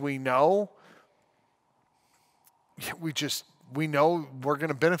 because we know we we know we're going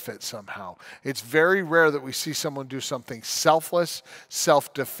to benefit somehow. It's very rare that we see someone do something selfless,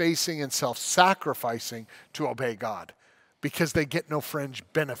 self-defacing, and self-sacrificing to obey God because they get no fringe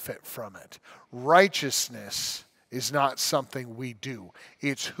benefit from it. Righteousness is not something we do.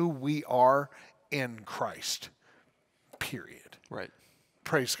 It's who we are in Christ, period. Right.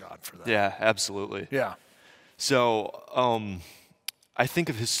 Praise God for that. Yeah, absolutely. Yeah. So I think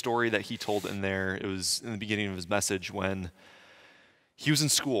of his story that he told in there. It was in the beginning of his message when he was in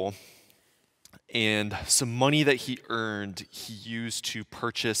school, and some money that he earned, he used to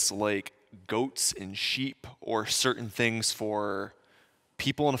purchase like goats and sheep or certain things for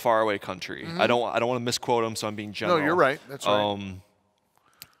people in a faraway country. I don't want to misquote him, so I'm being general. No, you're right. That's right.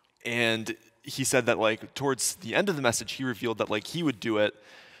 And he said that like towards the end of the message, he revealed that like he would do it,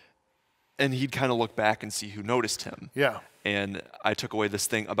 and he'd kind of look back and see who noticed him. Yeah. And I took away this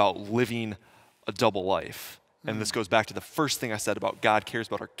thing about living a double life. And this goes back to the first thing I said about God cares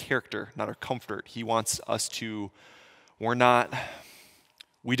about our character, not our comfort. He wants us to,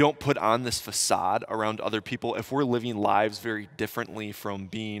 we don't put on this facade around other people. If we're living lives very differently from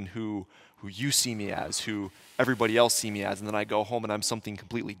being who you see me as, who everybody else see me as, and then I go home and I'm something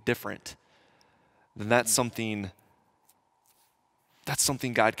completely different, then that's something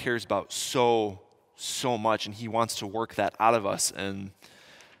God cares about so much, and he wants to work that out of us. And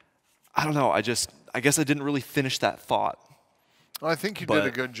I don't know, I guess I didn't really finish that thought. Well, I think you did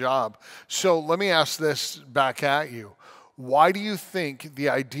a good job. So let me ask this back at you. Why do you think the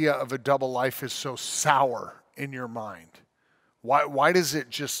idea of a double life is so sour in your mind? Why does it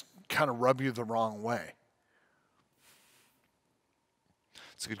just kind of rub you the wrong way?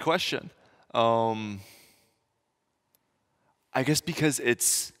 It's a good question. I guess because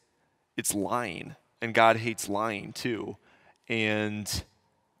it's lying, and God hates lying too. And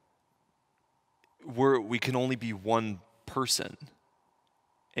we can only be one person,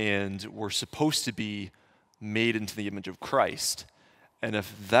 and we're supposed to be made into the image of Christ. And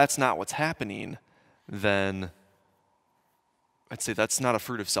if that's not what's happening, then I'd say that's not a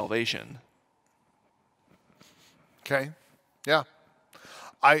fruit of salvation. Okay. Yeah.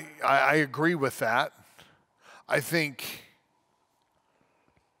 I agree with that. I think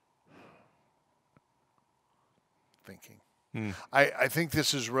I think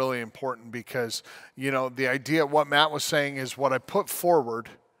this is really important because, the idea, what Matt was saying is what I put forward,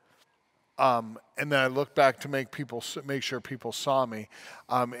 and then I look back to make sure people saw me.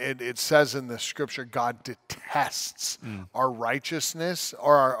 It says in the scripture, God detests our righteousness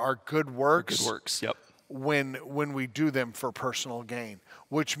or our good works. Good works, yep. When we do them for personal gain,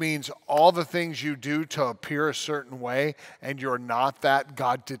 which means all the things you do to appear a certain way and you're not that,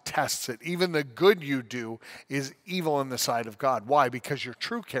 God detests it. Even the good you do is evil in the sight of God. Why? Because your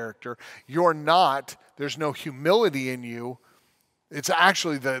true character, there's no humility in you. It's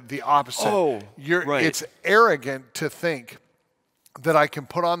actually the opposite. Oh, right. It's arrogant to think that I can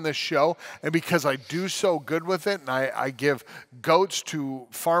put on this show, and because I do so good with it, and I give goats to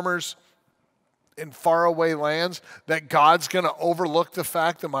farmers in faraway lands, that God's going to overlook the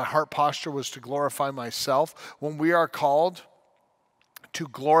fact that my heart posture was to glorify myself, when we are called to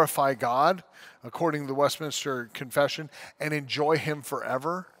glorify God, according to the Westminster Confession, and enjoy him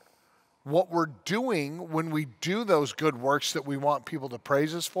forever. What we're doing when we do those good works that we want people to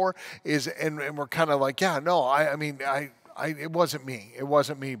praise us for is, and we're kind of like, yeah, no, it wasn't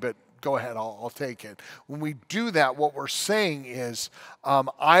me, but go ahead, I'll take it. When we do that, what we're saying is,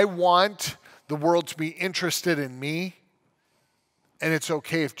 I want the world to be interested in me, and it's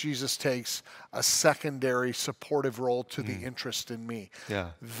okay if Jesus takes a secondary supportive role to the interest in me.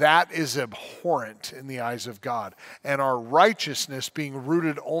 Yeah. That is abhorrent in the eyes of God. And our righteousness being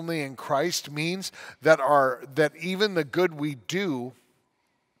rooted only in Christ means that even the good we do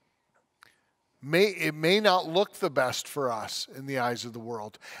may not look the best for us in the eyes of the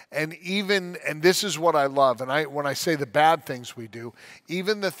world. And this is what I love, and when I say the bad things we do,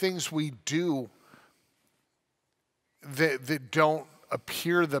 even the things we do that don't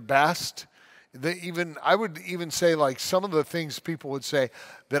appear the best, I would even say, like, some of the things people would say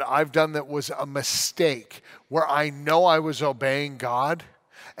that I've done that was a mistake, where I know I was obeying God,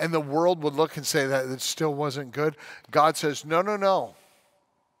 and the world would look and say that it still wasn't good. God says, no.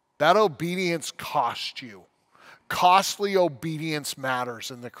 That obedience cost you. Costly obedience matters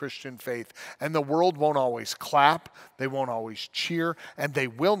in the Christian faith. And the world won't always clap, they won't always cheer, and they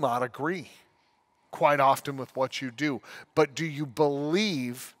will not agree quite often with what you do. But do you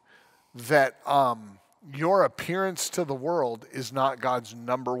believe that your appearance to the world is not God's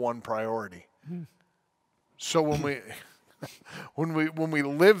number one priority? So when When we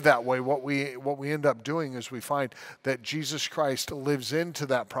live that way, what we end up doing is we find that Jesus Christ lives into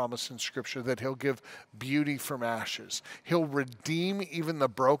that promise in Scripture that he'll give beauty from ashes. He'll redeem even the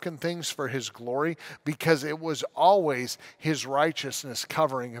broken things for his glory, because it was always his righteousness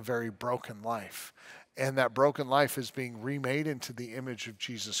covering a very broken life. And that broken life is being remade into the image of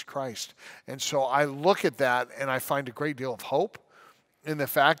Jesus Christ. And so I look at that and I find a great deal of hope in the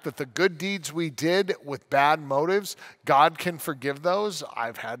fact that the good deeds we did with bad motives, God can forgive those.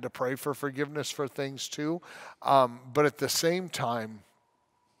 I've had to pray for forgiveness for things too. But at the same time,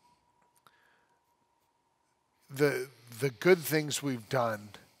 the good things we've done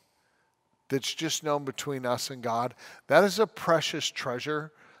that's just known between us and God, that is a precious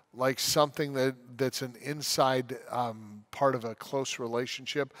treasure, like something that's an inside part of a close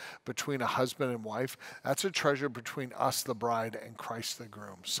relationship between a husband and wife. That's a treasure between us, the bride, and Christ, the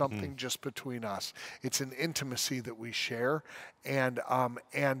groom. Something just between us. It's an intimacy that we share, and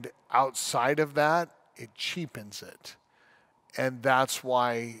outside of that, it cheapens it. And that's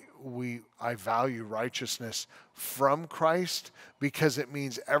why I value righteousness from Christ, because it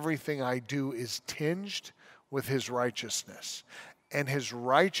means everything I do is tinged with his righteousness. And his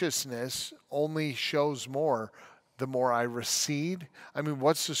righteousness only shows more the more I recede. I mean,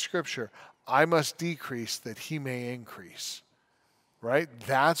 what's the scripture? I must decrease that he may increase. Right?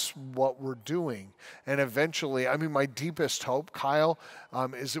 That's what we're doing. And eventually, I mean, my deepest hope, Kyle,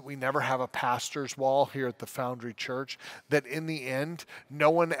 is that we never have a pastor's wall here at the Foundry Church, that in the end, no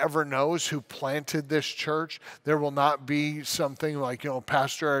one ever knows who planted this church. There will not be something like,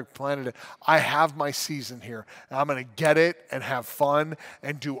 Pastor Eric planted it. I have my season here, and I'm going to get it and have fun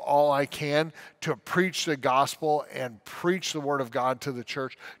and do all I can to preach the gospel and preach the word of God to the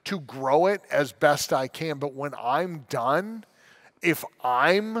church, to grow it as best I can. But when I'm done, if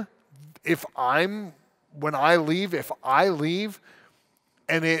I leave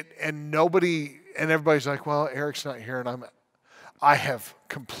and nobody, and everybody's like, well, Eric's not here, and I have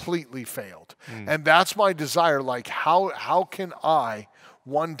completely failed. And that's my desire. Like, how can I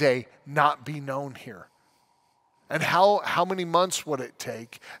one day not be known here? And how many months would it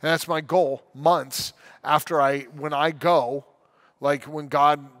take? And that's my goal, months when I go. Like when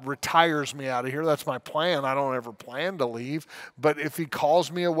God retires me out of here, that's my plan. I don't ever plan to leave. But if he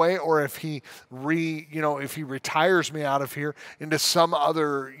calls me away, or if he retires me out of here into some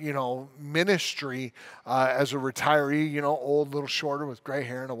other, ministry as a retiree, old, little shorter with gray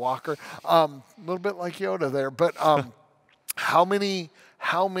hair and a walker, a little bit like Yoda there. But how many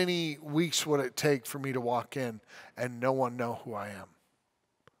weeks would it take for me to walk in and no one know who I am?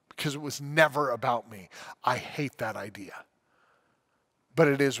 Because it was never about me. I hate that idea. But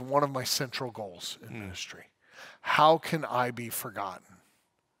it is one of my central goals in ministry. How can I be forgotten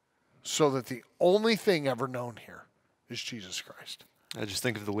so that the only thing ever known here is Jesus Christ? I just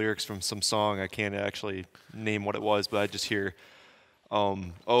think of the lyrics from some song. I can't actually name what it was, but I just hear,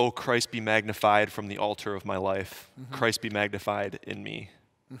 oh, Christ be magnified from the altar of my life. Christ be magnified in me.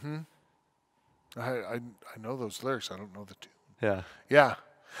 I know those lyrics. I don't know the tune. Yeah. Yeah.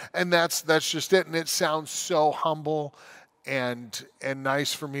 And that's just it. And it sounds so humble and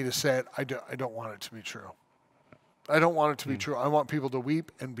nice for me to say it. I don't want it to be true. I don't want it to be true. I want people to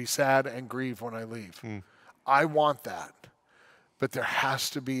weep and be sad and grieve when I leave. I want that. But there has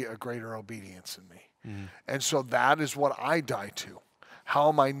to be a greater obedience in me. And so that is what I die to. How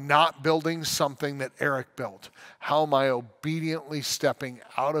am I not building something that Eric built? How am I obediently stepping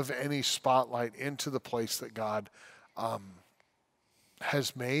out of any spotlight into the place that God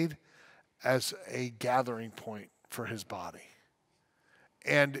has made as a gathering point for his body?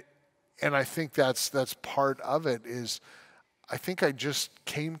 And I think that's part of it. Is I think I just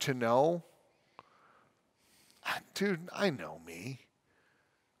came to know, dude, I know me.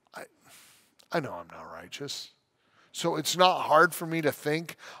 I know I'm not righteous. So it's not hard for me to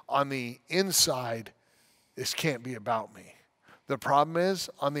think on the inside, this can't be about me. The problem is,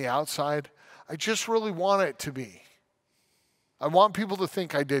 on the outside, I just really want it to be. I want people to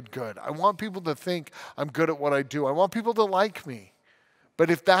think I did good. I want people to think I'm good at what I do. I want people to like me. But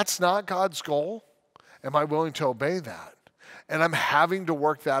if that's not God's goal, am I willing to obey that? And I'm having to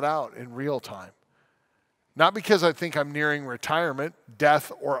work that out in real time. Not because I think I'm nearing retirement,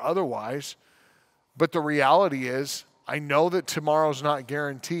 death or otherwise, but the reality is I know that tomorrow's not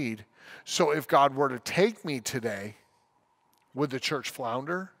guaranteed. So if God were to take me today, would the church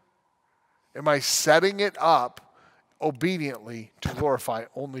flounder? Am I setting it up obediently to glorify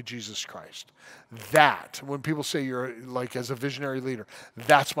only Jesus Christ? That, when people say you're like as a visionary leader,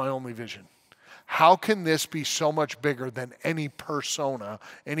 that's my only vision. How can this be so much bigger than any persona,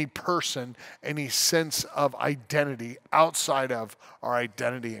 any person, any sense of identity outside of our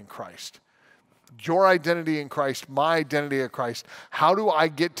identity in Christ? Your identity in Christ, my identity in Christ. How do I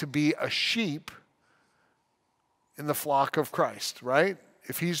get to be a sheep in the flock of Christ, right?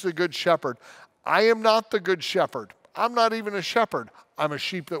 If he's the good shepherd, I am not the good shepherd. I'm not even a shepherd. I'm a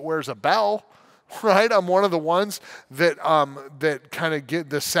sheep that wears a bell, right? I'm one of the ones that that kind of get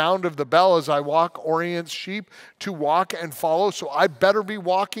the sound of the bell as I walk, orients sheep to walk and follow. So I better be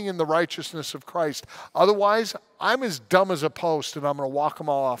walking in the righteousness of Christ. Otherwise, I'm as dumb as a post and I'm going to walk them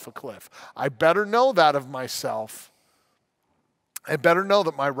all off a cliff. I better know that of myself. I better know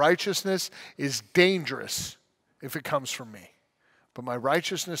that my righteousness is dangerous if it comes from me. But my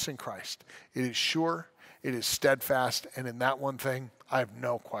righteousness in Christ, it is sure, it is steadfast, and in that one thing, I have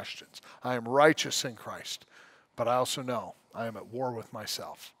no questions. I am righteous in Christ, but I also know I am at war with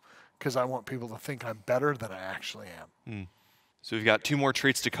myself because I want people to think I'm better than I actually am. So we've got two more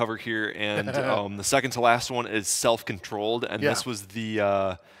traits to cover here, and the second to last one is self-controlled, and this was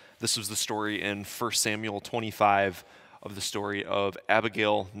the story in 1 Samuel 25 of the story of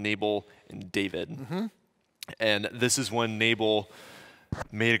Abigail, Nabal, and David. Mm-hmm. And this is when Nabal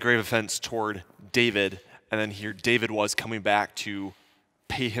made a grave offense toward David, and then here David was coming back to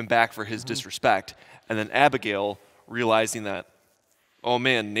pay him back for his disrespect. And then Abigail, realizing that, oh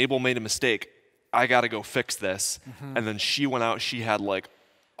man, Nabal made a mistake, I got to go fix this. And then she went out, she had like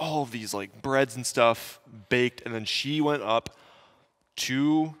all of these like breads and stuff baked, and then she went up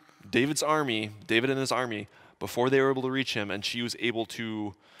to David's army, David and his army, before they were able to reach him, and she was able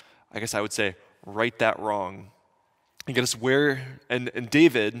to, I guess I would say, right that wrong. And get us where, and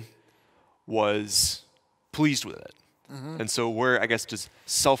David was pleased with it. And so where, I guess, does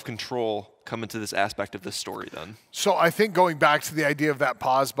self-control come into this aspect of this story then? So I think going back to the idea of that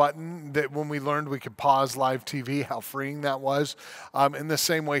pause button, that when we learned we could pause live TV, how freeing that was. In the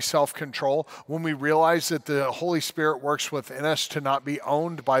same way, self-control, when we realize that the Holy Spirit works within us to not be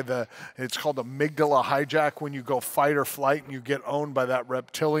owned by it's called amygdala hijack, when you go fight or flight and you get owned by that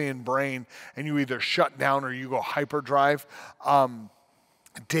reptilian brain and you either shut down or you go hyperdrive.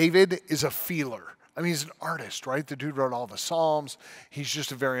 David is a feeler. I mean, he's an artist, right? The dude wrote all the Psalms. He's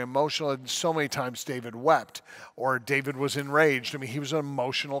just a very emotional, and so many times David wept or David was enraged. I mean, he was an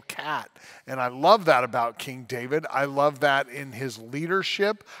emotional cat. And I love that about King David. I love that in his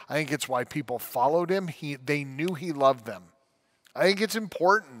leadership. I think it's why people followed him. They knew he loved them. I think it's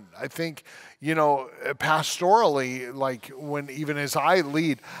important. I think, pastorally, like even as I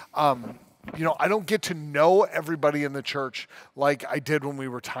lead, I don't get to know everybody in the church like I did when we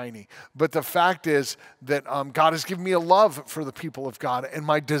were tiny. But the fact is that God has given me a love for the people of God, and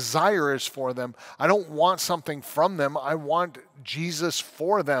my desire is for them. I don't want something from them. I want Jesus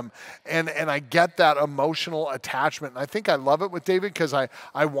for them. And I get that emotional attachment. And I think I love it with David because I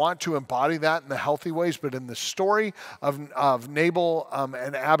want to embody that in the healthy ways. But in the story of Nabal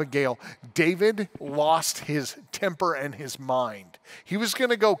and Abigail, David lost his temper and his mind. He was going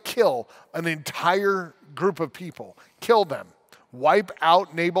to go kill an entire group of people, kill them, wipe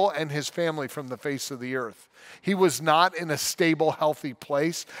out Nabal and his family from the face of the earth. He was not in a stable, healthy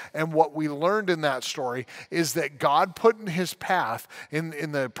place. And what we learned in that story is that God put in his path,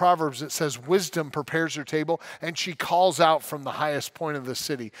 in the Proverbs it says, wisdom prepares her table, and she calls out from the highest point of the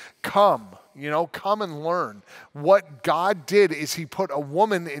city, come and learn. What God did is he put a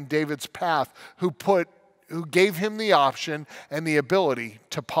woman in David's path who gave him the option and the ability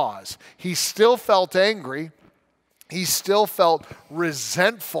to pause. He still felt angry. He still felt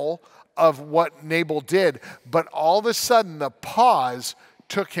resentful of what Nabal did. But all of a sudden, the pause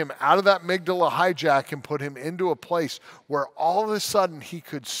took him out of that amygdala hijack and put him into a place where all of a sudden he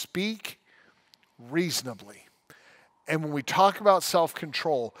could speak reasonably. And when we talk about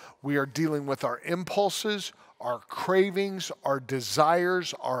self-control, we are dealing with our impulses, our cravings, our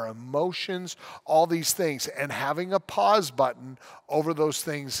desires, our emotions, all these things. And having a pause button over those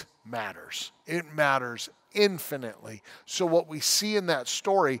things matters. It matters infinitely. So what we see in that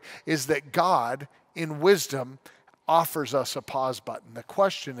story is that God, in wisdom, offers us a pause button. The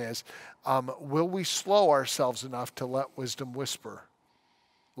question is, will we slow ourselves enough to let wisdom whisper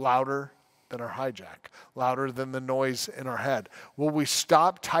louder than our hijack, louder than the noise in our head? Will we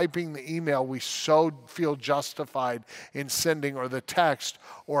stop typing the email we so feel justified in sending, or the text,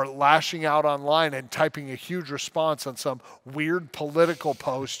 or lashing out online and typing a huge response on some weird political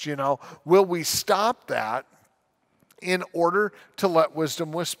post, Will we stop that in order to let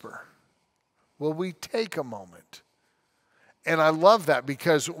wisdom whisper? Will we take a moment? And I love that,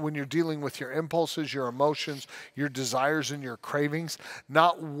 because when you're dealing with your impulses, your emotions, your desires, and your cravings,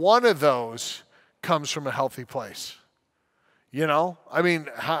 not one of those comes from a healthy place. You know? I mean,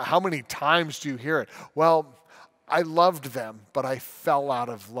 how many times do you hear it? Well, I loved them, but I fell out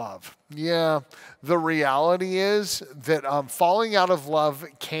of love. Yeah, the reality is that falling out of love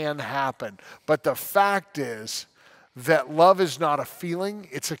can happen. But the fact is that love is not a feeling,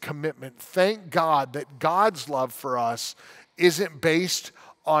 it's a commitment. Thank God that God's love for us isn't based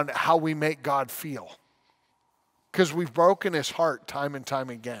on how we make God feel. Because we've broken his heart time and time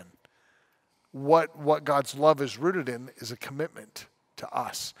again. What God's love is rooted in is a commitment to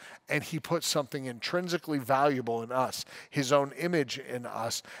us. And he puts something intrinsically valuable in us, his own image in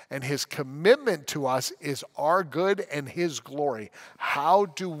us. And his commitment to us is our good and his glory. How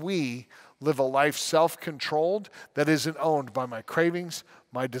do we live a life self-controlled that isn't owned by my cravings,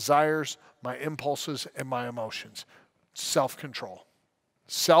 my desires, my impulses, and my emotions? Self-control.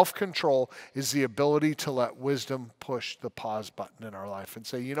 Self-control is the ability to let wisdom push the pause button in our life and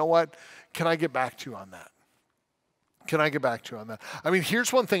say, you know what? Can I get back to you on that? Can I get back to you on that? I mean,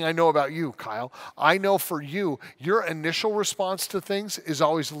 here's one thing I know about you, Kyle. I know for you, your initial response to things is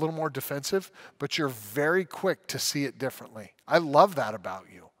always a little more defensive, but you're very quick to see it differently. I love that about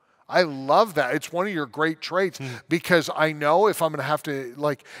you. I love that. It's one of your great traits because I know if I'm going to have to,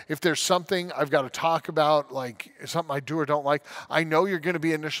 like, if there's something I've got to talk about, like something I do or don't like, I know you're going to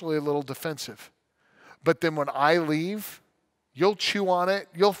be initially a little defensive. But then when I leave, you'll chew on it,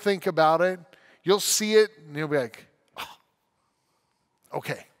 you'll think about it, you'll see it, and you'll be like, oh,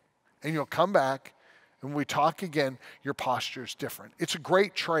 okay. And you'll come back, and when we talk again, your posture is different. It's a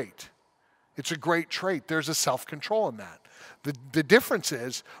great trait. It's a great trait. There's a self-control in that. The difference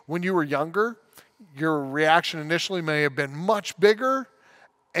is when you were younger, your reaction initially may have been much bigger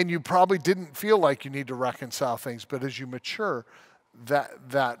and you probably didn't feel like you need to reconcile things. But as you mature,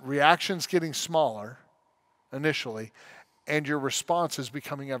 that reaction's getting smaller initially and your response is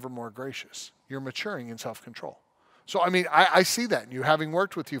becoming ever more gracious. You're maturing in self-control. So, I mean, I see that in you, having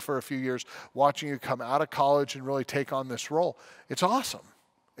worked with you for a few years, watching you come out of college and really take on this role. It's awesome.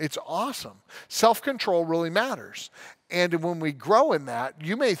 It's awesome. Self-control really matters. And when we grow in that,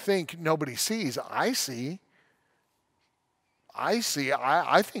 you may think nobody sees. I see. I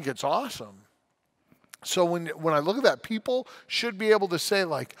think it's awesome. So when I look at that, people should be able to say,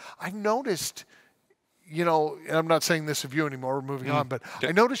 like, I noticed, you know, and I'm not saying this of you anymore, we're moving on, but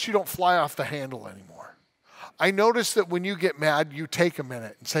I noticed you don't fly off the handle anymore. I noticed that when you get mad, you take a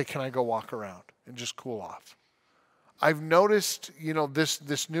minute and say, can I go walk around and just cool off? I've noticed, you know,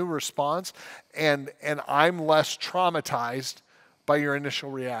 this new response, and I'm less traumatized by your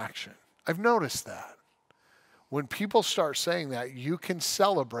initial reaction. I've noticed that. When people start saying that, you can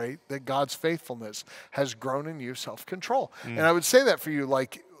celebrate that God's faithfulness has grown in you self-control. And I would say that for you,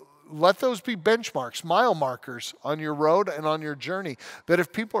 like, let those be benchmarks, mile markers on your road and on your journey. That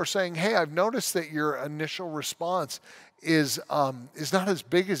if people are saying, hey, I've noticed that your initial response is not as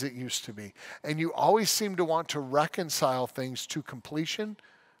big as it used to be. And you always seem to want to reconcile things to completion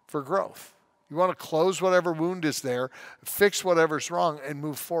for growth. You want to close whatever wound is there, fix whatever's wrong, and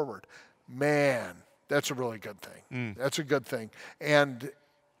move forward. Man, that's a really good thing. That's a good thing. And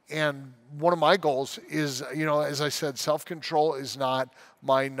one of my goals is, you know, as I said, self-control is not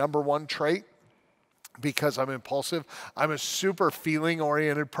my number one trait because I'm impulsive. I'm a super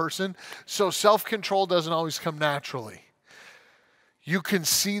feeling-oriented person. So self-control doesn't always come naturally. You can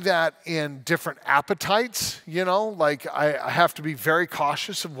see that in different appetites, you know, like I have to be very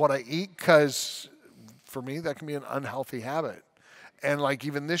cautious of what I eat because for me that can be an unhealthy habit. And like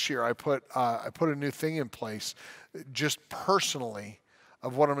even this year I put a new thing in place just personally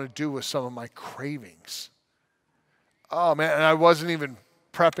of what I'm going to do with some of my cravings. Oh man, and I wasn't even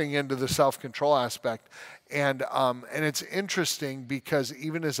prepping into the self-control aspect. And it's interesting because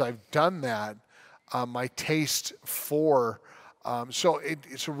even as I've done that, my taste for so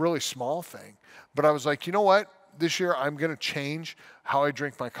it's a really small thing. But I was like, you know what? This year I'm going to change how I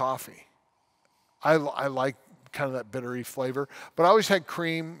drink my coffee. I like kind of that bittery flavor. But I always had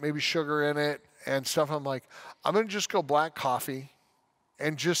cream, maybe sugar in it and stuff. I'm like, I'm going to just go black coffee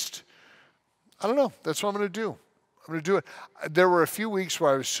and just, I don't know. That's what I'm going to do. I'm going to do it. There were a few weeks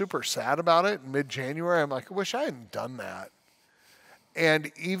where I was super sad about it. In mid-January, I'm like, I wish I hadn't done that.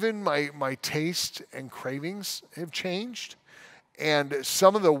 And even my taste and cravings have changed. And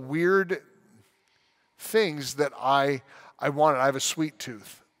some of the weird things that I wanted, I have a sweet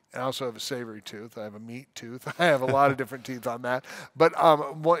tooth. And I also have a savory tooth. I have a meat tooth. I have a lot of different teeth on that. But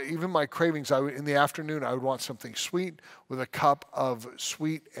even my cravings, in the afternoon, I would want something sweet with a cup of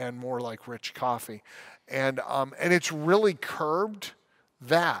sweet and more like rich coffee. And it's really curbed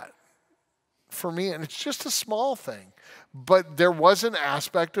that for me, and it's just a small thing, but there was an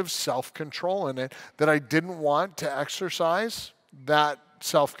aspect of self-control in it that I didn't want to exercise, that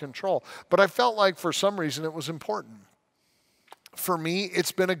self-control. But I felt like for some reason it was important. For me,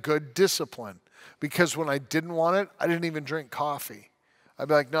 it's been a good discipline because when I didn't want it, I didn't even drink coffee. I'd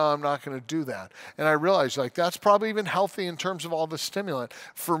be like, no, I'm not going to do that. And I realized like that's probably even healthy in terms of all the stimulant.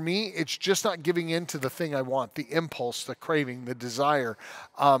 For me, it's just not giving in to the thing I want, the impulse, the craving, the desire.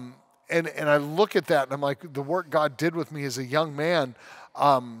 And I look at that and I'm like, the work God did with me as a young man,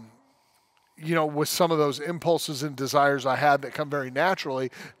 with some of those impulses and desires I had that come very naturally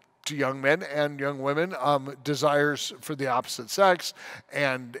to young men and young women, desires for the opposite sex,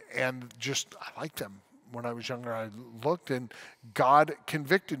 and just I liked them. When I was younger, I looked and God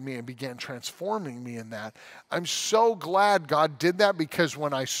convicted me and began transforming me in that. I'm so glad God did that because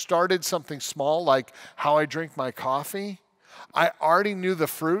when I started something small, like how I drink my coffee, I already knew the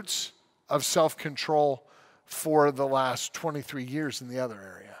fruits of self-control for the last 23 years in the other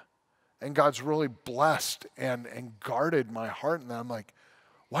area. And God's really blessed and guarded my heart. And I'm like,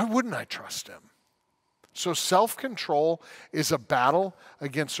 why wouldn't I trust him? So self-control is a battle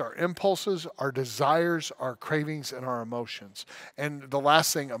against our impulses, our desires, our cravings, and our emotions. And the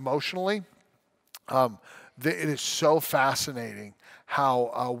last thing, emotionally, it is so fascinating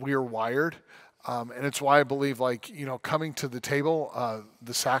how we're wired. And it's why I believe coming to the table,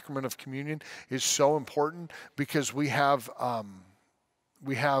 the sacrament of communion is so important because we have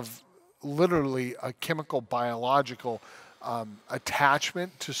literally a chemical, biological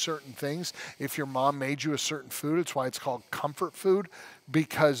attachment to certain things. If your mom made you a certain food, it's why it's called comfort food,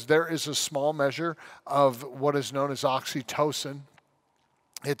 because there is a small measure of what is known as oxytocin.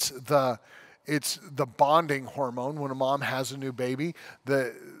 It's the bonding hormone. When a mom has a new baby,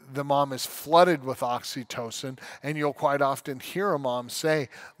 the mom is flooded with oxytocin, and you'll quite often hear a mom say,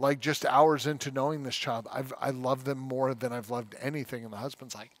 like just hours into knowing this child, I love them more than I've loved anything, and the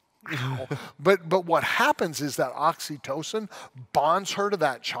husband's like, ow. But what happens is that oxytocin bonds her to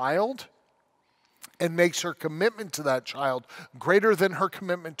that child and makes her commitment to that child greater than her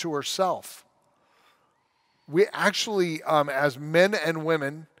commitment to herself. We actually, as men and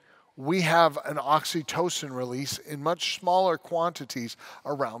women, we have an oxytocin release in much smaller quantities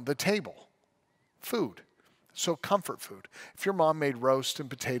around the table. Food. So comfort food. If your mom made roast and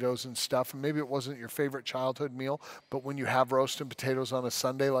potatoes and stuff, and maybe it wasn't your favorite childhood meal, but when you have roast and potatoes on a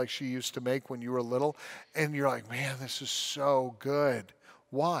Sunday like she used to make when you were little, and you're like, man, this is so good.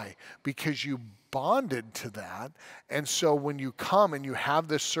 Why? Because you bonded to that. And so when you come and you have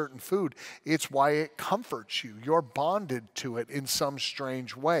this certain food, it's why it comforts you. You're bonded to it in some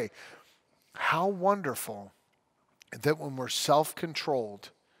strange way. How wonderful that when we're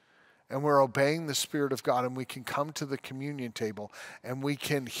self-controlled and we're obeying the Spirit of God and we can come to the communion table and we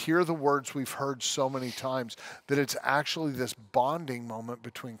can hear the words we've heard so many times, that it's actually this bonding moment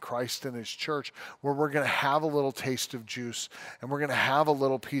between Christ and his church where we're going to have a little taste of juice and we're going to have a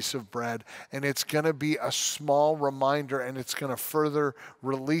little piece of bread, and it's going to be a small reminder, and it's going to further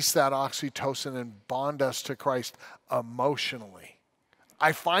release that oxytocin and bond us to Christ emotionally.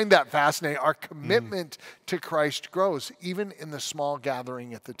 I find that fascinating. Our commitment to Christ grows, even in the small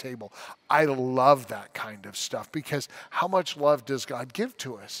gathering at the table. I love that kind of stuff because how much love does God give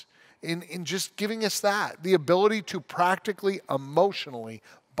to us in just giving us that? The ability to practically, emotionally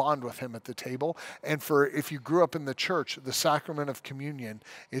bond with him at the table. And if you grew up in the church, the sacrament of communion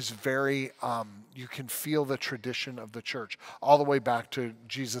is very, you can feel the tradition of the church all the way back to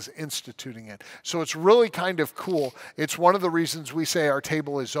Jesus instituting it. So it's really kind of cool. It's one of the reasons we say our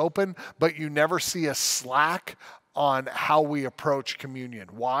table is open, but you never see us slack on how we approach communion.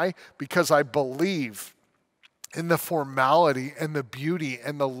 Why? Because I believe in the formality and the beauty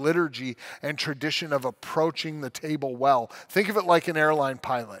and the liturgy and tradition of approaching the table well. Think of it like an airline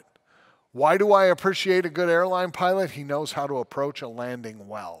pilot. Why do I appreciate a good airline pilot? He knows how to approach a landing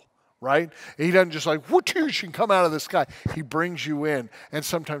well, right? He doesn't just like, whoosh, and come out of the sky. He brings you in, and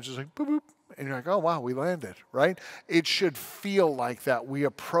sometimes it's like, boop, boop, and you're like, oh, wow, we landed, right? It should feel like that. We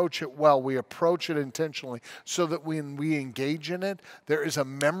approach it well. We approach it intentionally so that when we engage in it, there is a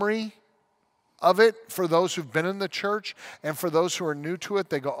memory of it for those who've been in the church, and for those who are new to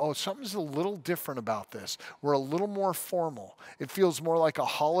it, they go, oh, something's a little different about this. We're a little more formal. It feels more like a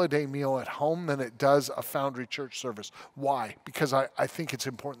holiday meal at home than it does a Foundry Church service. Why? Because I think it's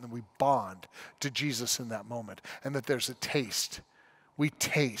important that we bond to Jesus in that moment, and that there's a taste. We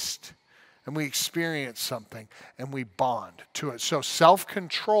taste, and we experience something, and we bond to it. So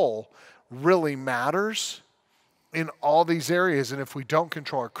self-control really matters in all these areas. And if we don't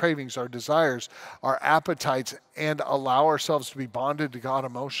control our cravings, our desires, our appetites, and allow ourselves to be bonded to God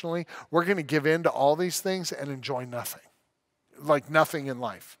emotionally, we're going to give in to all these things and enjoy nothing, like nothing in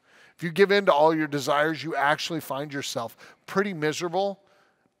life. If you give in to all your desires, you actually find yourself pretty miserable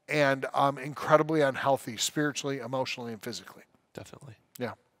and incredibly unhealthy spiritually, emotionally, and physically. Definitely.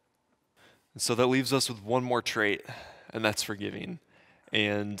 Yeah. So that leaves us with one more trait, and that's forgiving.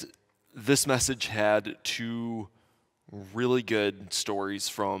 And this message had two really good stories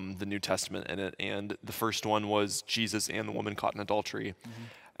from the New Testament in it. And the first one was Jesus and the woman caught in adultery. Mm-hmm.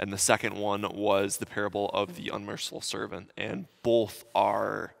 And the second one was the parable of the unmerciful servant. And both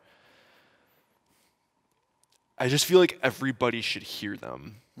are, I just feel like everybody should hear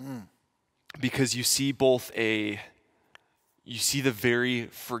them. Because you see you see the very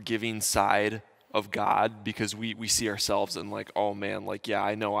forgiving side of God, because we see ourselves and like, oh man, like, yeah,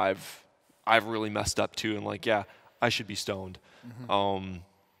 I know I've really messed up too. And like, yeah, I should be stoned. In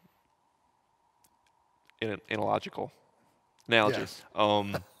an analogical analogy.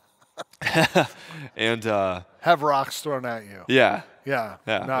 Yes. And have rocks thrown at you. Yeah.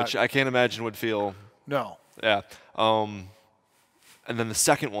 Yeah. Which I can't imagine would feel. No. Yeah. And then the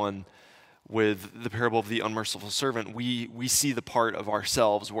second one, with the parable of the unmerciful servant, we see the part of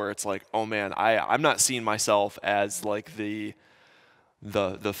ourselves where it's like, oh man, I'm not seeing myself as like the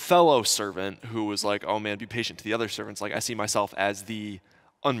fellow servant who was like, oh man, be patient to the other servants. Like, I see myself as the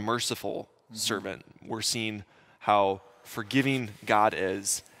unmerciful servant. We're seeing how forgiving God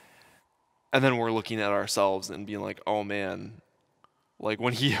is, and then we're looking at ourselves and being like, oh man, like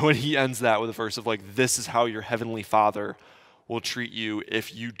when he ends that with a verse of like, this is how your heavenly Father will treat you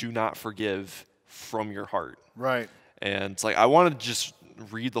if you do not forgive from your heart. Right. And it's like, I wanted to just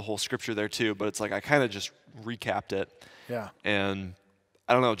read the whole scripture there too, but it's like I kind of just recapped it. Yeah. And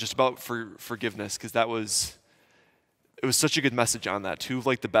I don't know, just about forgiveness, because it was such a good message on that. Two of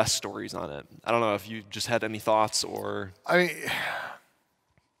like the best stories on it. I don't know if you just had any thoughts or. I mean,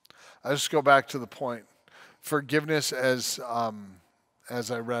 I just go back to the point. Forgiveness, as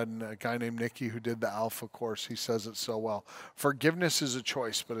I read, and a guy named Nicky who did the Alpha course, he says it so well. Forgiveness is a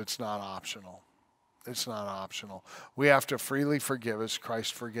choice, but it's not optional. It's not optional. We have to freely forgive as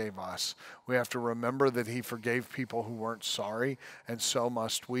Christ forgave us. We have to remember that he forgave people who weren't sorry, and so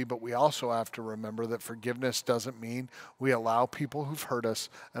must we. But we also have to remember that forgiveness doesn't mean we allow people who've hurt us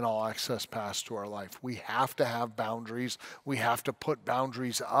an all-access pass to our life. We have to have boundaries. We have to put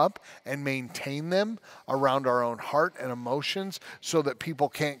boundaries up and maintain them around our own heart and emotions so that people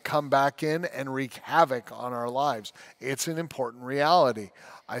can't come back in and wreak havoc on our lives. It's an important reality.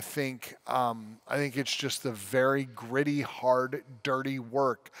 I think it's just the very gritty, hard, dirty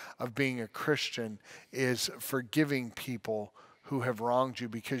work of being a Christian is forgiving people who have wronged you,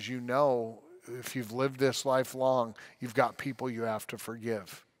 because you know if you've lived this life long, you've got people you have to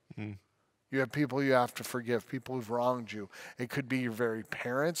forgive. Mm. You have people you have to forgive, people who've wronged you. It could be your very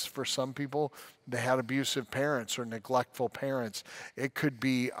parents. For some people, they had abusive parents or neglectful parents. It could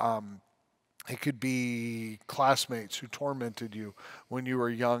be classmates who tormented you when you were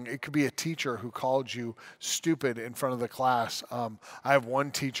young. It could be a teacher who called you stupid in front of the class. I have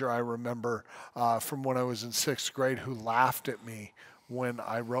one teacher I remember from when I was in 6th grade who laughed at me when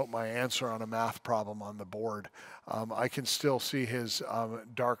I wrote my answer on a math problem on the board. I can still see his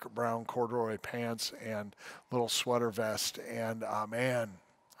dark brown corduroy pants and little sweater vest. And man,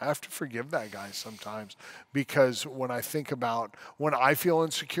 I have to forgive that guy sometimes, because when I think about when I feel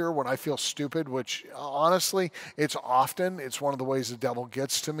insecure, when I feel stupid, which honestly, it's one of the ways the devil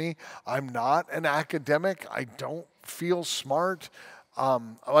gets to me. I'm not an academic. I don't feel smart. I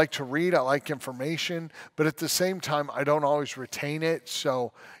like to read. I like information, but at the same time, I don't always retain it.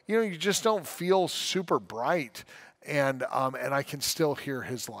 So, you just don't feel super bright. And I can still hear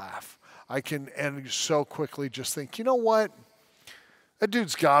his laugh. And so quickly just think, you know what? That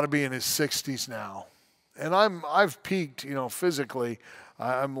dude's got to be in his 60s now, and I've peaked, physically.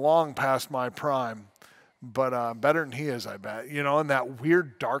 I'm long past my prime, but better than he is, I bet. And that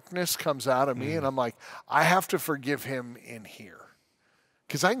weird darkness comes out of me, and I'm like, I have to forgive him in here,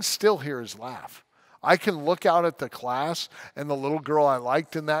 because I can still hear his laugh. I can look out at the class, and the little girl I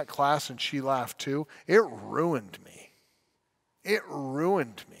liked in that class, and she laughed too. It ruined me. It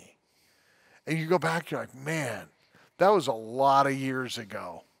ruined me. And you go back, you're like, man, that was a lot of years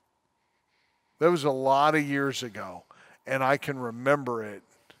ago. And I can remember it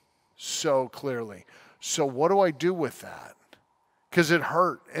so clearly. So what do I do with that? Because it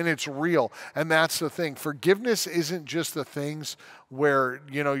hurt and it's real. And that's the thing. Forgiveness isn't just the things where,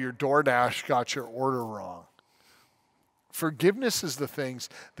 your DoorDash got your order wrong. Forgiveness is the things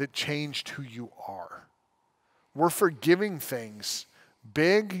that changed who you are. We're forgiving things,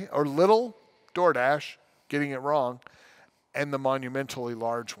 big or little, DoorDash, getting it wrong, and the monumentally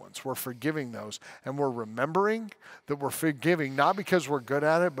large ones. We're forgiving those, and we're remembering that we're forgiving not because we're good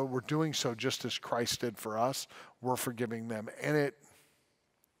at it, but we're doing so just as Christ did for us. We're forgiving them, and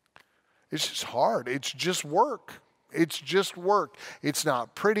it's just hard. It's just work. It's just work. It's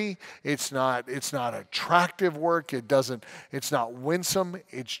not pretty. It's not attractive work. It's not winsome.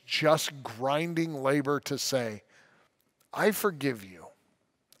 It's just grinding labor to say, I forgive you.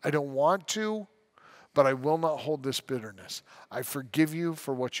 I don't want to, but I will not hold this bitterness. I forgive you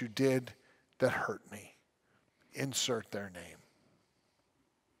for what you did that hurt me. Insert their name.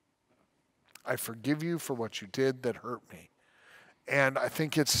 I forgive you for what you did that hurt me. And I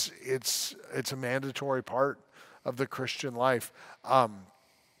think it's a mandatory part of the Christian life. And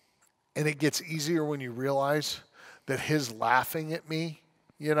it gets easier when you realize that his laughing at me,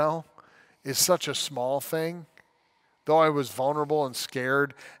 is such a small thing. Though I was vulnerable and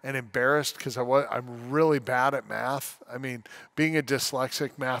scared and embarrassed because I'm really bad at math. I mean, being a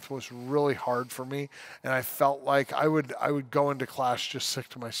dyslexic, math was really hard for me. And I felt like I would go into class just sick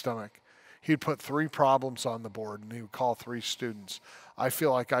to my stomach. He'd put 3 problems on the board and he would call 3 students. I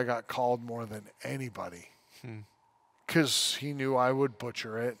feel like I got called more than anybody because he knew I would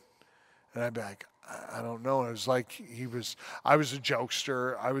butcher it. And I'd be like, I don't know. It was like I was a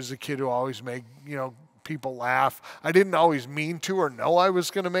jokester. I was a kid who always made, people laugh. I didn't always mean to or know I was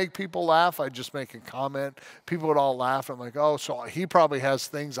going to make people laugh. I'd just make a comment. People would all laugh. I'm like, oh, so he probably has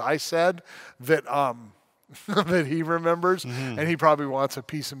things I said that that he remembers, and he probably wants a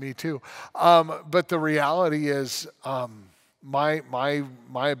piece of me too. But the reality is, my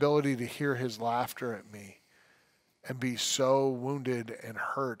ability to hear his laughter at me and be so wounded and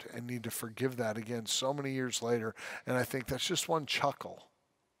hurt and need to forgive that again so many years later, and I think that's just one chuckle.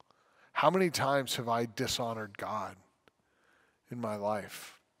 How many times have I dishonored God in my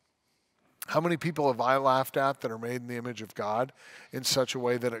life? How many people have I laughed at that are made in the image of God in such a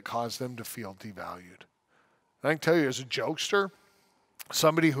way that it caused them to feel devalued? And I can tell you, as a jokester,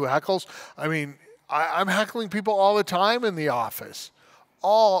 somebody who heckles, I mean, I'm heckling people all the time in the office.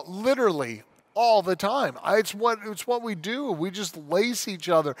 Literally all the time. It's what we do. We just lace each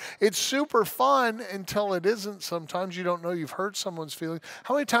other. It's super fun until it isn't. Sometimes you don't know you've hurt someone's feelings.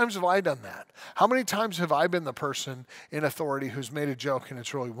 How many times have I done that? How many times have I been the person in authority who's made a joke and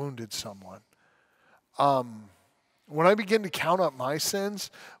it's really wounded someone? When I begin to count up my sins,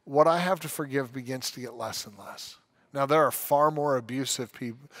 what I have to forgive begins to get less and less. Now, there are far more abusive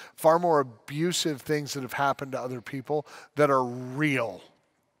things that have happened to other people that are real.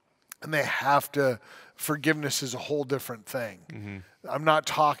 And forgiveness is a whole different thing. Mm-hmm. I'm not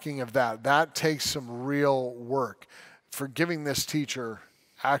talking of that. That takes some real work. Forgiving this teacher,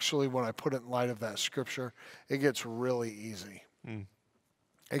 actually, when I put it in light of that scripture, it gets really easy.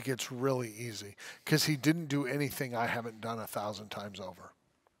 It gets really easy because he didn't do anything I haven't done 1,000 times over.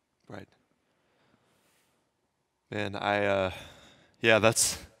 Right. Man,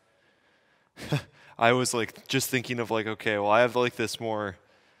 that's, I was like just thinking of like, okay, well, I have like this more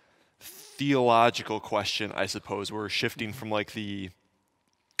theological question, I suppose. We're shifting from like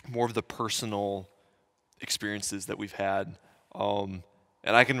more of the personal experiences that we've had.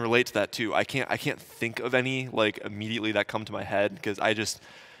 And I can relate to that too. I can't think of any like immediately that come to my head because I just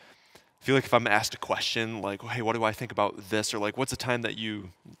feel like if I'm asked a question like, hey, what do I think about this? Or like, what's the time that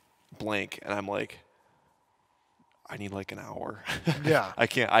you blank? And I'm like, I need like an hour. Yeah. I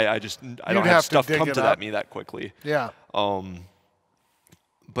can't, I don't have stuff come to me that quickly. Yeah.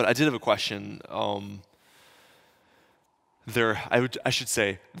 But I did have a question. I should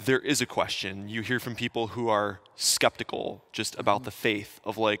say, there is a question. You hear from people who are skeptical just about the faith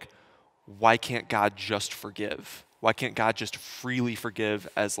of like, why can't God just forgive? Why can't God just freely forgive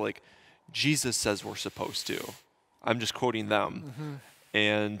as like Jesus says we're supposed to? I'm just quoting them. Mm-hmm.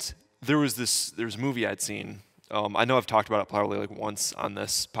 And there was a movie I'd seen. I know I've talked about it probably like once on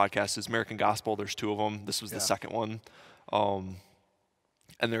this podcast. Is American Gospel. There's 2 of them. This was the second one.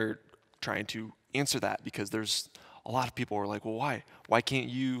 And they're trying to answer that because there's a lot of people who are like, well, why? Why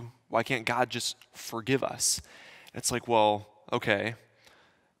can't God just forgive us? And it's like, well, okay.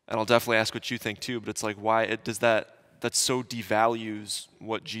 And I'll definitely ask what you think too, but it's like, why does that so devalues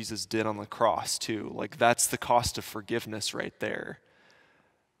what Jesus did on the cross too? Like that's the cost of forgiveness right there.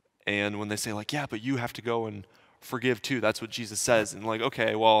 And when they say like, yeah, but you have to go and forgive too, that's what Jesus says. And like,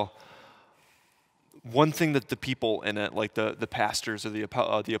 okay, well, one thing that the people in it, like the pastors or the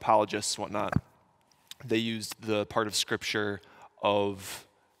apologists, whatnot, they used the part of scripture of,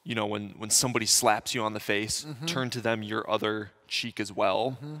 when somebody slaps you on the face, turn to them your other cheek as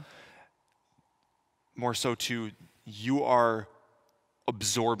well. Mm-hmm. more so to you are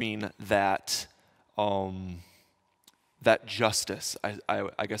absorbing that that justice,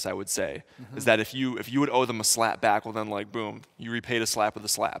 I guess I would say, is that if you would owe them a slap back, well then like boom, you repaid a slap with a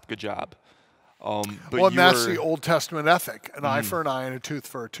slap. Good job. But well, and that's the Old Testament ethic, an eye for an eye and a tooth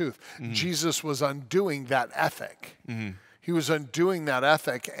for a tooth. Jesus was undoing that ethic. He was undoing that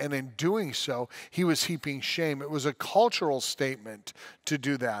ethic, and in doing so, he was heaping shame. It was a cultural statement to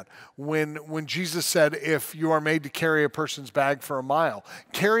do that. When Jesus said, if you are made to carry a person's bag for a mile,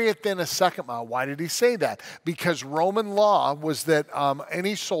 carry it then a second mile. Why did he say that? Because Roman law was that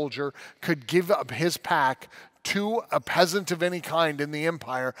any soldier could give up his pack to a peasant of any kind in the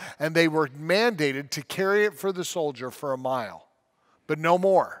empire, and they were mandated to carry it for the soldier for a mile, but no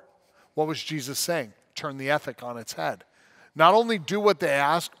more. What was Jesus saying? Turn the ethic on its head. Not only do what they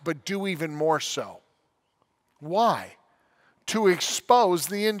ask, but do even more so. Why? To expose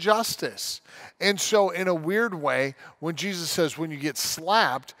the injustice. And so in a weird way, when Jesus says, when you get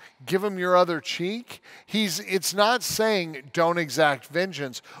slapped, give him your other cheek, it's not saying don't exact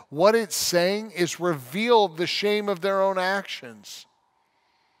vengeance. What it's saying is reveal the shame of their own actions.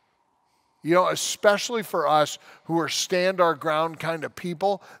 You know, especially for us who are stand our ground kind of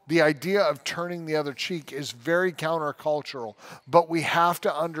people, the idea of turning the other cheek is very countercultural. But we have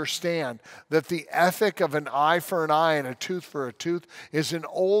to understand that the ethic of an eye for an eye and a tooth for a tooth is an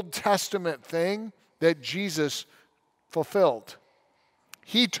Old Testament thing that Jesus fulfilled.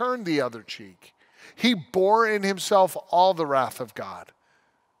 He turned the other cheek. He bore in himself all the wrath of God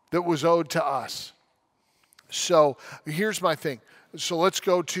that was owed to us. So here's my thing. So let's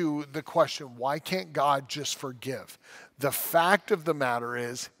go to the question, why can't God just forgive? The fact of the matter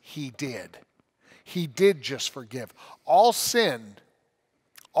is, he did. He did just forgive. All sin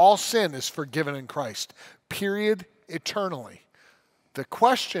is forgiven in Christ, period, eternally. The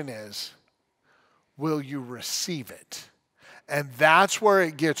question is, will you receive it? And that's where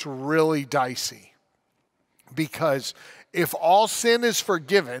it gets really dicey. Because if all sin is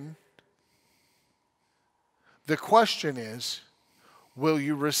forgiven, the question is, will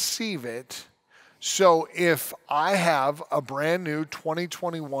you receive it? So if I have a brand new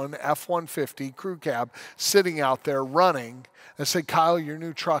 2021 F-150 crew cab sitting out there running, and say, Kyle, your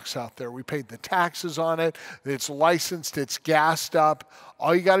new truck's out there. We paid the taxes on it. It's licensed. It's gassed up.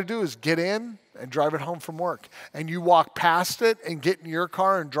 All you got to do is get in and drive it home from work. And you walk past it and get in your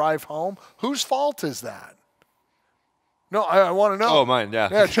car and drive home. Whose fault is that? No, I want to know. Oh, mine, yeah.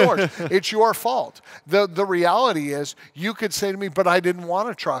 Yeah, it's yours. It's your fault. The reality is, you could say to me, but I didn't want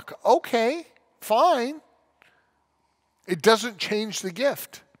a truck. Okay, fine. It doesn't change the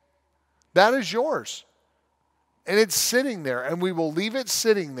gift. That is yours. And it's sitting there, and we will leave it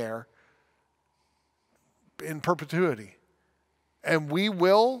sitting there in perpetuity. And we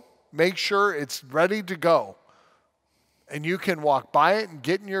will make sure it's ready to go. And you can walk by it and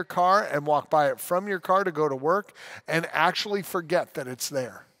get in your car and walk by it from your car to go to work and actually forget that it's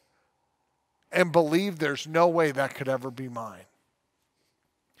there. And believe there's no way that could ever be mine.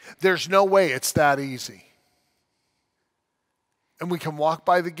 There's no way it's that easy. And we can walk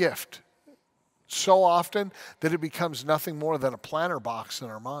by the gift so often that it becomes nothing more than a planter box in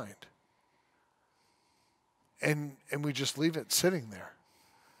our mind. And we just leave it sitting there.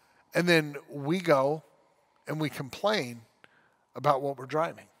 And then we go and we complain about what we're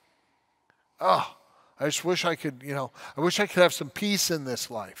driving. Oh, I just wish I could, I wish I could have some peace in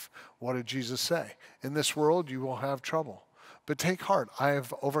this life. What did Jesus say? In this world you will have trouble. But take heart, I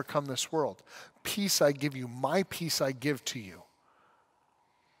have overcome this world. Peace I give you, my peace I give to you.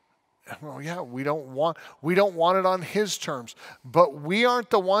 Well, yeah, we don't want it on his terms. But we aren't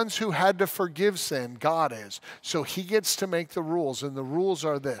the ones who had to forgive sin. God is. So he gets to make the rules. And the rules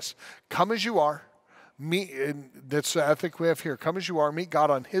are this. Come as you are. That's the ethic we have here. Come as you are. Meet God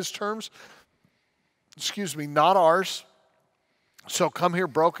on his terms. Not ours. So come here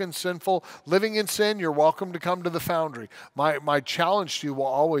broken, sinful, living in sin. You're welcome to come to the Foundry. My challenge to you will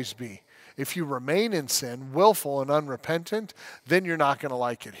always be, if you remain in sin, willful and unrepentant, then you're not going to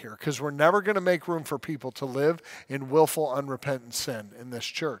like it here, because we're never going to make room for people to live in willful, unrepentant sin in this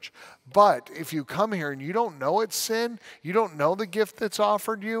church. But if you come here and you don't know it's sin, you don't know the gift that's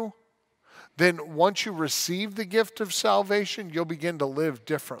offered you, then once you receive the gift of salvation, you'll begin to live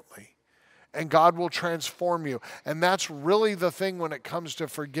differently. And God will transform you. And that's really the thing when it comes to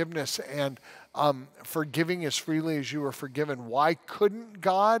forgiveness and forgiving as freely as you were forgiven. Why couldn't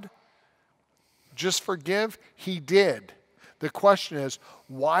God just forgive? He did. The question is,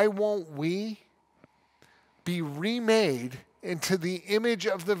 why won't we be remade into the image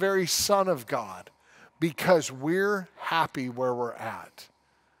of the very Son of God? Because we're happy where we're at.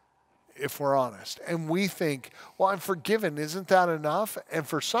 if we're honest. And we think, well, I'm forgiven. Isn't that enough? And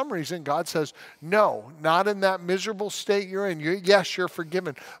for some reason, God says, no, not in that miserable state you're in. Yes, you're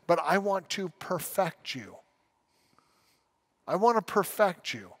forgiven, but I want to perfect you. I want to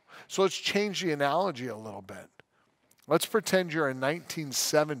perfect you. So let's change the analogy a little bit. Let's pretend you're a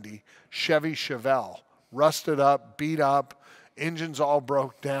 1970 Chevy Chevelle, rusted up, beat up, engines all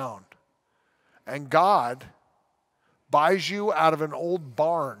broke down. And God buys you out of an old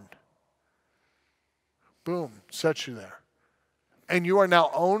barn. Boom, sets you there. And you are now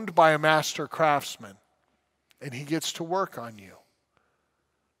owned by a master craftsman. And he gets to work on you.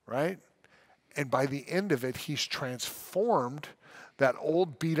 Right? And by the end of it, he's transformed that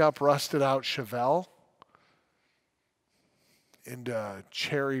old beat up, rusted out Chevelle into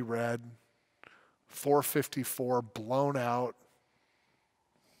cherry red, 454, blown out,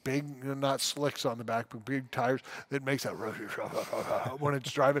 big, not slicks on the back, but big tires that makes that when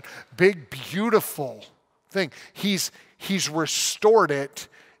it's driving. Big, beautiful thing. He's restored it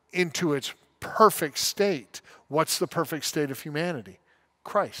into its perfect state. What's the perfect state of humanity?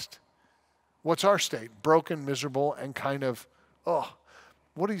 Christ. What's our state? Broken, miserable, and kind of,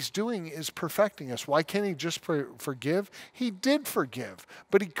 what he's doing is perfecting us. Why can't he just forgive? He did forgive,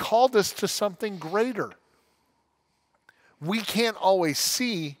 but he called us to something greater. We can't always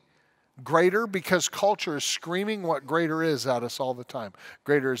see greater because culture is screaming what greater is at us all the time.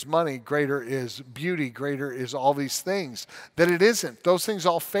 Greater is money, greater is beauty, greater is all these things. That it isn't. Those things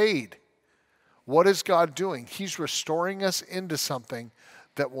all fade. What is God doing? He's restoring us into something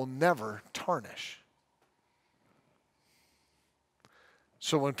that will never tarnish.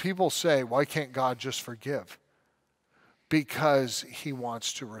 So when people say, why can't God just forgive? Because he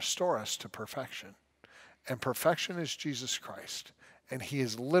wants to restore us to perfection. And perfection is Jesus Christ. And he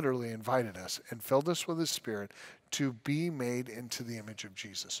has literally invited us and filled us with his Spirit to be made into the image of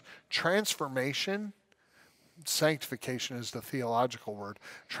Jesus. Transformation, sanctification is the theological word.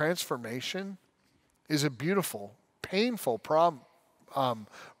 Transformation is a beautiful, painful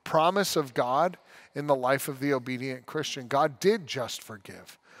promise of God in the life of the obedient Christian. God did just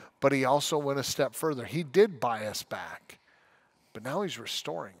forgive, but he also went a step further. He did buy us back, but now he's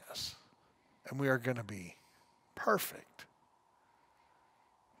restoring us, and we are going to be perfect.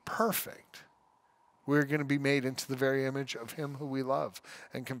 Perfect. We're going to be made into the very image of him who we love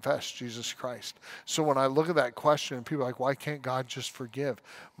and confess, Jesus Christ. So when I look at that question and people are like, why can't God just forgive?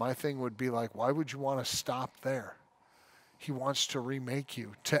 My thing would be like, why would you want to stop there? He wants to remake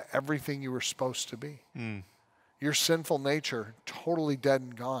you to everything you were supposed to be. Your sinful nature, totally dead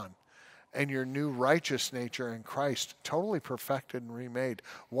and gone. And your new righteous nature in Christ, totally perfected and remade.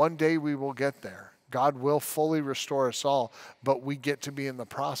 One day we will get there. God will fully restore us all, but we get to be in the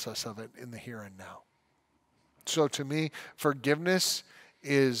process of it in the here and now. So to me, forgiveness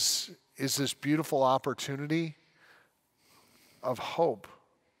is this beautiful opportunity of hope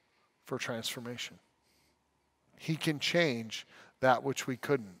for transformation. He can change that which we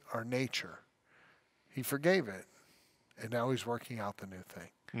couldn't, our nature. He forgave it, and now he's working out the new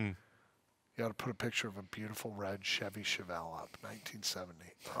thing. You ought to put a picture of a beautiful red Chevy Chevelle up, 1970.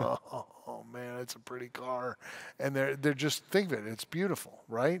 Oh man, it's a pretty car. And they're just, think of it, it's beautiful,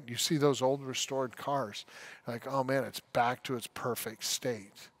 right? You see those old restored cars, like, oh man, it's back to its perfect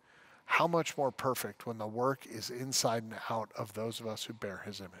state. How much more perfect when the work is inside and out of those of us who bear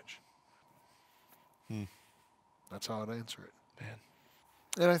his image. That's how I'd answer it. Man.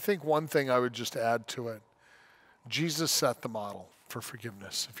 And I think one thing I would just add to it, Jesus set the model for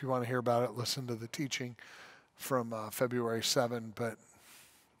forgiveness. If you want to hear about it, listen to the teaching from February 7, but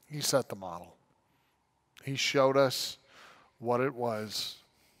he set the model. He showed us what it was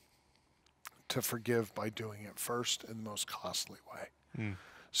to forgive by doing it first in the most costly way.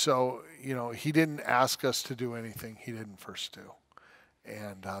 So, he didn't ask us to do anything he didn't first do.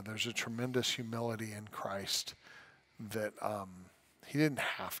 And there's a tremendous humility in Christ that he didn't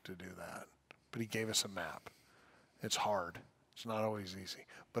have to do that, but he gave us a map. It's hard. It's not always easy,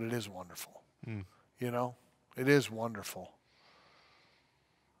 but it is wonderful. It is wonderful.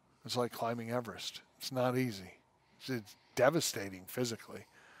 It's like climbing Everest. It's not easy. It's devastating physically,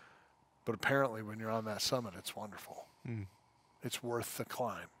 but apparently when you're on that summit, it's wonderful. It's worth the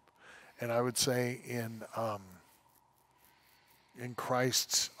climb. And I would say in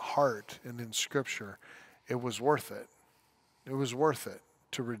Christ's heart and in Scripture, it was worth it. It was worth it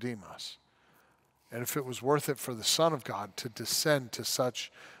to redeem us. And if it was worth it for the Son of God to descend to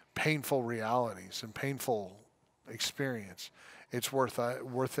such painful realities and painful experience, it's worth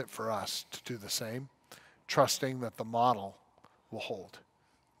it for us to do the same, trusting that the model will hold,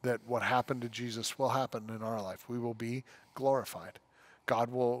 that what happened to Jesus will happen in our life. We will be glorified.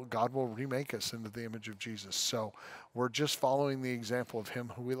 God will remake us into the image of Jesus. So we're just following the example of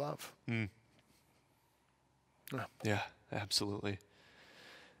him who we love. Yeah, absolutely.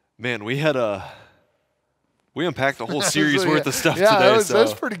 Man, we unpacked the whole series worth of stuff today.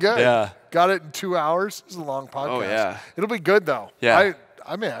 That's pretty good. Yeah. Got it in 2 hours. It was a long podcast. Oh, yeah. It'll be good, though. Yeah.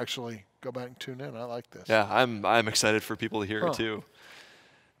 I may actually go back and tune in. I like this. Yeah, I'm excited for people to hear it too.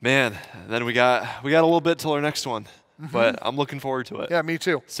 Man, then we got a little bit till our next one, but I'm looking forward to it. Yeah, me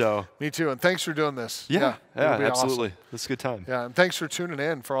too. So me too. And thanks for doing this. Yeah, absolutely. Awesome. This is a good time. Yeah, and thanks for tuning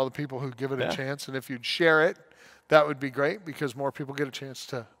in for all the people who give it a chance. And if you'd share it, that would be great because more people get a chance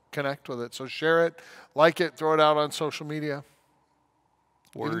to connect with it. So share it, like it, throw it out on social media.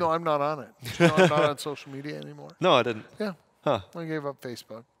 Word. Even though I'm not on it. Did you know I'm not on social media anymore? No, I didn't. Yeah. Huh. I gave up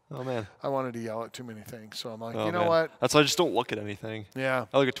Facebook. Oh, man. I wanted to yell at too many things. So I'm like, Oh, you know man. what? That's why I just don't look at anything. Yeah.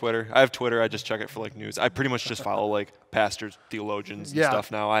 I look at Twitter. I have Twitter. I just check it for like news. I pretty much just follow like pastors, theologians, and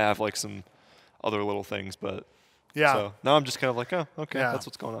stuff now. I have like some other little things, but so now I'm just kind of like, oh, okay, that's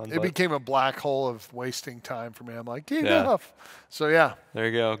what's going on. It became a black hole of wasting time for me. I'm like, enough. So there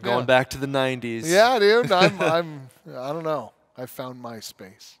you go. Going back to the 90s. Yeah, dude. I don't know. I found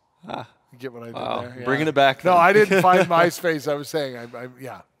MySpace. You get what I did there? Yeah. Bringing it back. No, I didn't find MySpace. I was saying,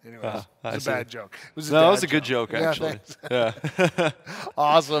 Anyways, it was a bad joke. It was a good joke, actually. Yeah.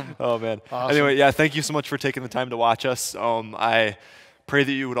 Awesome. Oh, man. Awesome. Anyway, thank you so much for taking the time to watch us. I pray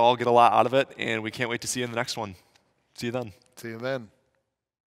that you would all get a lot out of it, and we can't wait to see you in the next one. See you then. See you then.